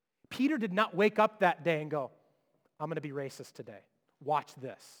 Peter did not wake up that day and go, I'm going to be racist today. Watch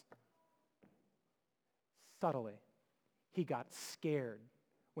this. Subtly, he got scared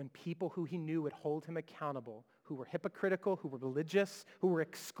when people who he knew would hold him accountable, who were hypocritical, who were religious, who were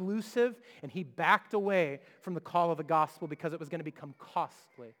exclusive, and he backed away from the call of the gospel because it was going to become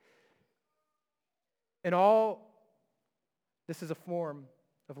costly. And all this is a form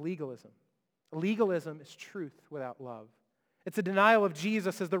of legalism. Legalism is truth without love. It's a denial of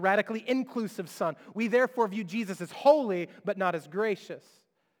Jesus as the radically inclusive Son. We therefore view Jesus as holy, but not as gracious.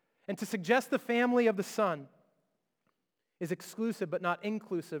 And to suggest the family of the Son is exclusive but not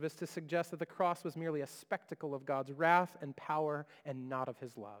inclusive is to suggest that the cross was merely a spectacle of God's wrath and power and not of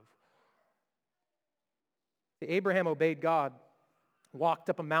his love. Abraham obeyed God, walked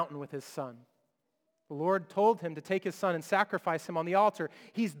up a mountain with his son. The Lord told him to take his son and sacrifice him on the altar.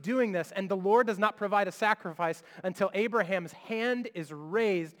 He's doing this, and the Lord does not provide a sacrifice until Abraham's hand is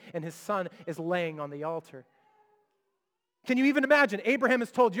raised and his son is laying on the altar. Can you even imagine? Abraham is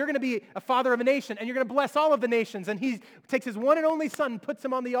told, you're going to be a father of a nation, and you're going to bless all of the nations. And he takes his one and only son and puts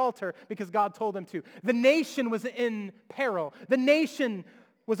him on the altar because God told him to. The nation was in peril. The nation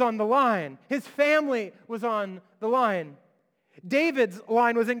was on the line. His family was on the line. David's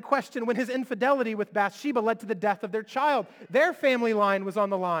line was in question when his infidelity with Bathsheba led to the death of their child. Their family line was on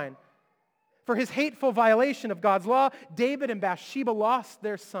the line. For his hateful violation of God's law, David and Bathsheba lost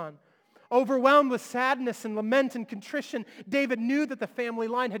their son. Overwhelmed with sadness and lament and contrition, David knew that the family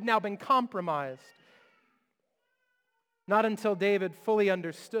line had now been compromised. Not until David fully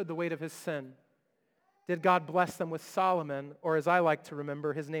understood the weight of his sin did God bless them with Solomon, or as I like to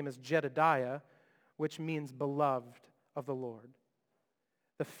remember, his name is Jedediah, which means beloved of the Lord.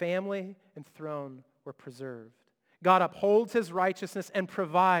 The family and throne were preserved. God upholds his righteousness and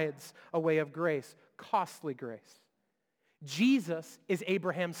provides a way of grace, costly grace. Jesus is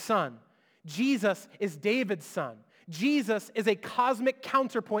Abraham's son. Jesus is David's son. Jesus is a cosmic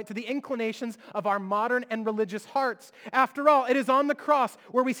counterpoint to the inclinations of our modern and religious hearts. After all, it is on the cross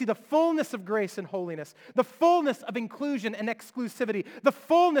where we see the fullness of grace and holiness, the fullness of inclusion and exclusivity, the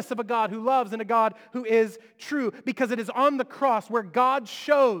fullness of a God who loves and a God who is true, because it is on the cross where God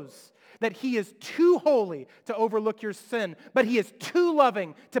shows that he is too holy to overlook your sin, but he is too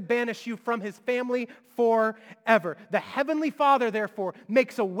loving to banish you from his family forever. The Heavenly Father, therefore,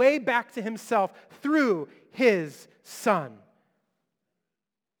 makes a way back to himself through his Son.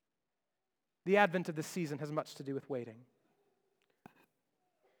 The advent of this season has much to do with waiting.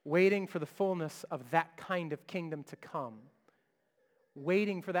 Waiting for the fullness of that kind of kingdom to come.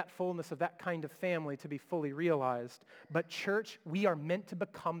 Waiting for that fullness of that kind of family to be fully realized. But church, we are meant to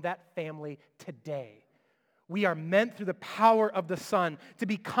become that family today. We are meant through the power of the Son to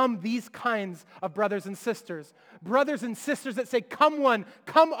become these kinds of brothers and sisters. Brothers and sisters that say, come one,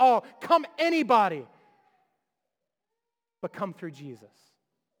 come all, come anybody. But come through Jesus.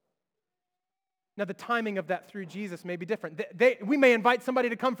 Now, the timing of that through Jesus may be different. We may invite somebody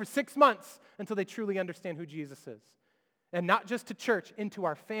to come for 6 months until they truly understand who Jesus is. And not just to church, into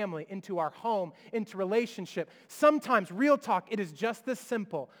our family, into our home, into relationship. Sometimes, real talk, it is just this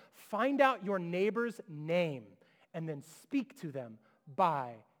simple. Find out your neighbor's name and then speak to them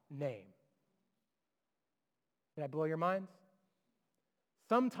by name. Did I blow your minds?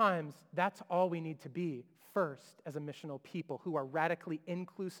 Sometimes that's all we need to be first as a missional people who are radically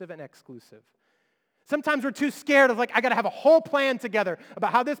inclusive and exclusive. Sometimes we're too scared of I got to have a whole plan together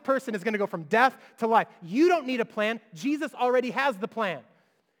about how this person is going to go from death to life. You don't need a plan. Jesus already has the plan.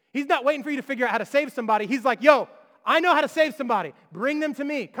 He's not waiting for you to figure out how to save somebody. He's like, yo, I know how to save somebody. Bring them to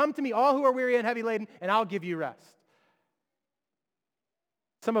me. Come to me, all who are weary and heavy laden, and I'll give you rest.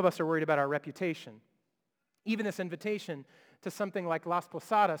 Some of us are worried about our reputation. Even this invitation to something like Las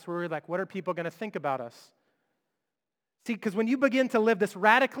Posadas, where we're like, what are people going to think about us? See, because when you begin to live this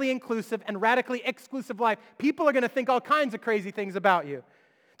radically inclusive and radically exclusive life, people are going to think all kinds of crazy things about you.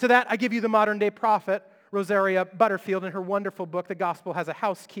 To that, I give you the modern-day prophet, Rosaria Butterfield, in her wonderful book, The Gospel Has a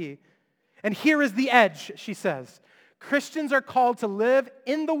House Key. And here is the edge, she says. Christians are called to live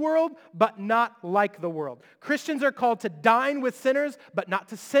in the world, but not like the world. Christians are called to dine with sinners, but not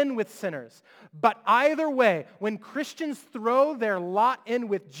to sin with sinners. But either way, when Christians throw their lot in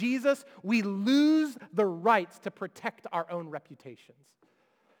with Jesus, we lose the rights to protect our own reputations.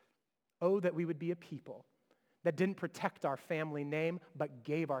 Oh, that we would be a people that didn't protect our family name, but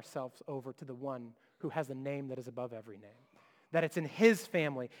gave ourselves over to the one who has a name that is above every name. That it's in His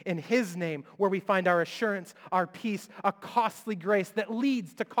family, in His name, where we find our assurance, our peace, a costly grace that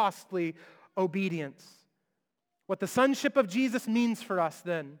leads to costly obedience. What the sonship of Jesus means for us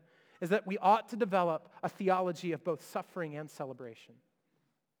then is that we ought to develop a theology of both suffering and celebration.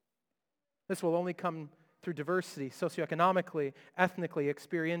 This will only come through diversity, socioeconomically, ethnically,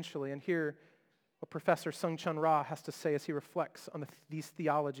 experientially. And here, what Professor Sung-Chun Rah has to say as he reflects on these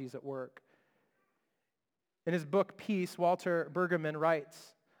theologies at work. In his book, Peace, Walter Brueggemann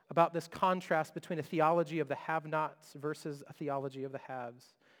writes about this contrast between a theology of the have-nots versus a theology of the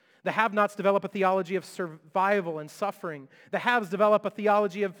haves. The have-nots develop a theology of survival and suffering. The haves develop a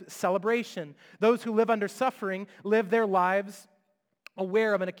theology of celebration. Those who live under suffering live their lives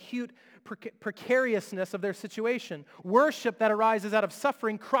aware of an acute precariousness of their situation. Worship that arises out of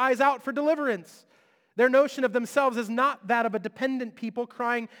suffering cries out for deliverance. Their notion of themselves is not that of a dependent people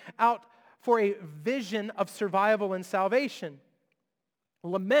crying out for a vision of survival and salvation.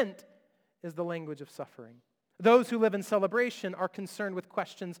 Lament is the language of suffering. Those who live in celebration are concerned with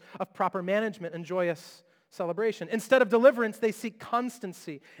questions of proper management and joyous celebration. Instead of deliverance, they seek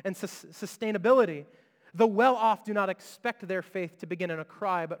constancy and sustainability. The well-off do not expect their faith to begin in a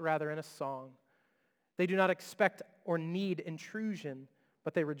cry, but rather in a song. They do not expect or need intrusion,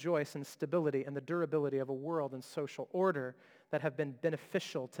 but they rejoice in stability and the durability of a world and social order that have been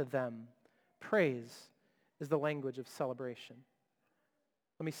beneficial to them. Praise is the language of celebration.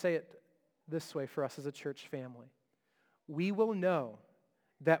 Let me say it this way for us as a church family. We will know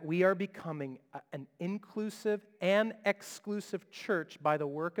that we are becoming an inclusive and exclusive church by the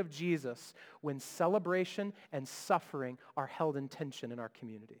work of Jesus when celebration and suffering are held in tension in our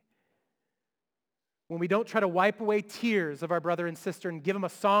community. When we don't try to wipe away tears of our brother and sister and give them a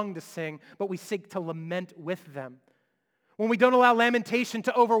song to sing, but we seek to lament with them. When we don't allow lamentation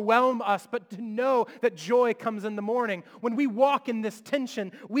to overwhelm us, but to know that joy comes in the morning. When we walk in this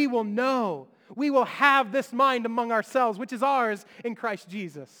tension, we will know, we will have this mind among ourselves, which is ours in Christ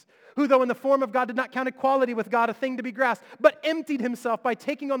Jesus, who though in the form of God did not count equality with God a thing to be grasped, but emptied himself by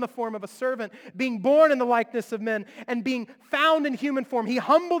taking on the form of a servant, being born in the likeness of men, and being found in human form. He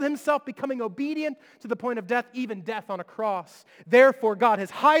humbled himself, becoming obedient to the point of death, even death on a cross. Therefore, God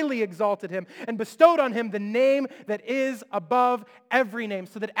has highly exalted him and bestowed on him the name that is above every name,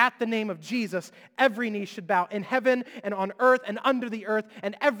 so that at the name of Jesus, every knee should bow in heaven and on earth and under the earth,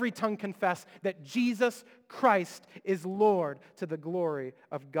 and every tongue confess that Jesus Christ is Lord, to the glory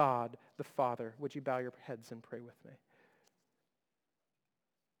of God the Father. Would you bow your heads and pray with me?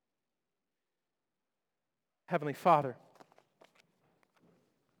 Heavenly Father,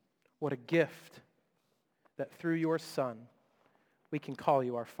 what a gift that through your Son we can call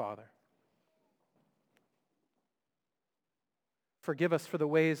you our Father. Forgive us for the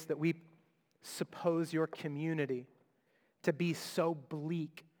ways that we suppose your community to be so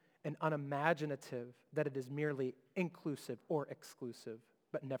bleak and unimaginative that it is merely inclusive or exclusive,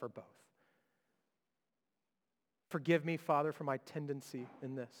 but never both. Forgive me, Father, for my tendency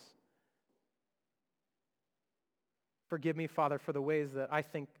in this. Forgive me, Father, for the ways that I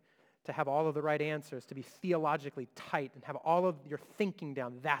think to have all of the right answers, to be theologically tight and have all of your thinking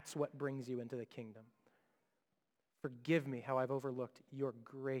down. That's what brings you into the kingdom. Forgive me how I've overlooked your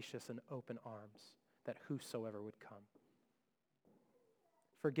gracious and open arms, that whosoever would come.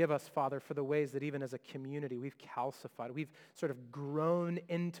 Forgive us, Father, for the ways that even as a community we've calcified. We've sort of grown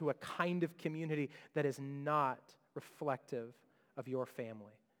into a kind of community that is not reflective of your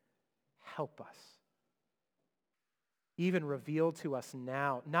family. Help us. Even reveal to us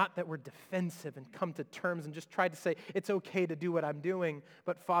now, not that we're defensive and come to terms and just try to say, it's okay to do what I'm doing,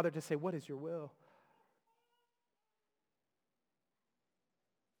 but Father, to say, what is your will?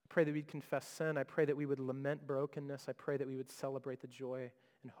 I pray that we'd confess sin. I pray that we would lament brokenness. I pray that we would celebrate the joy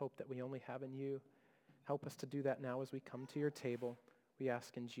and hope that we only have in you. Help us to do that now as we come to your table. We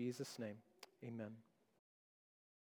ask in Jesus' name, amen.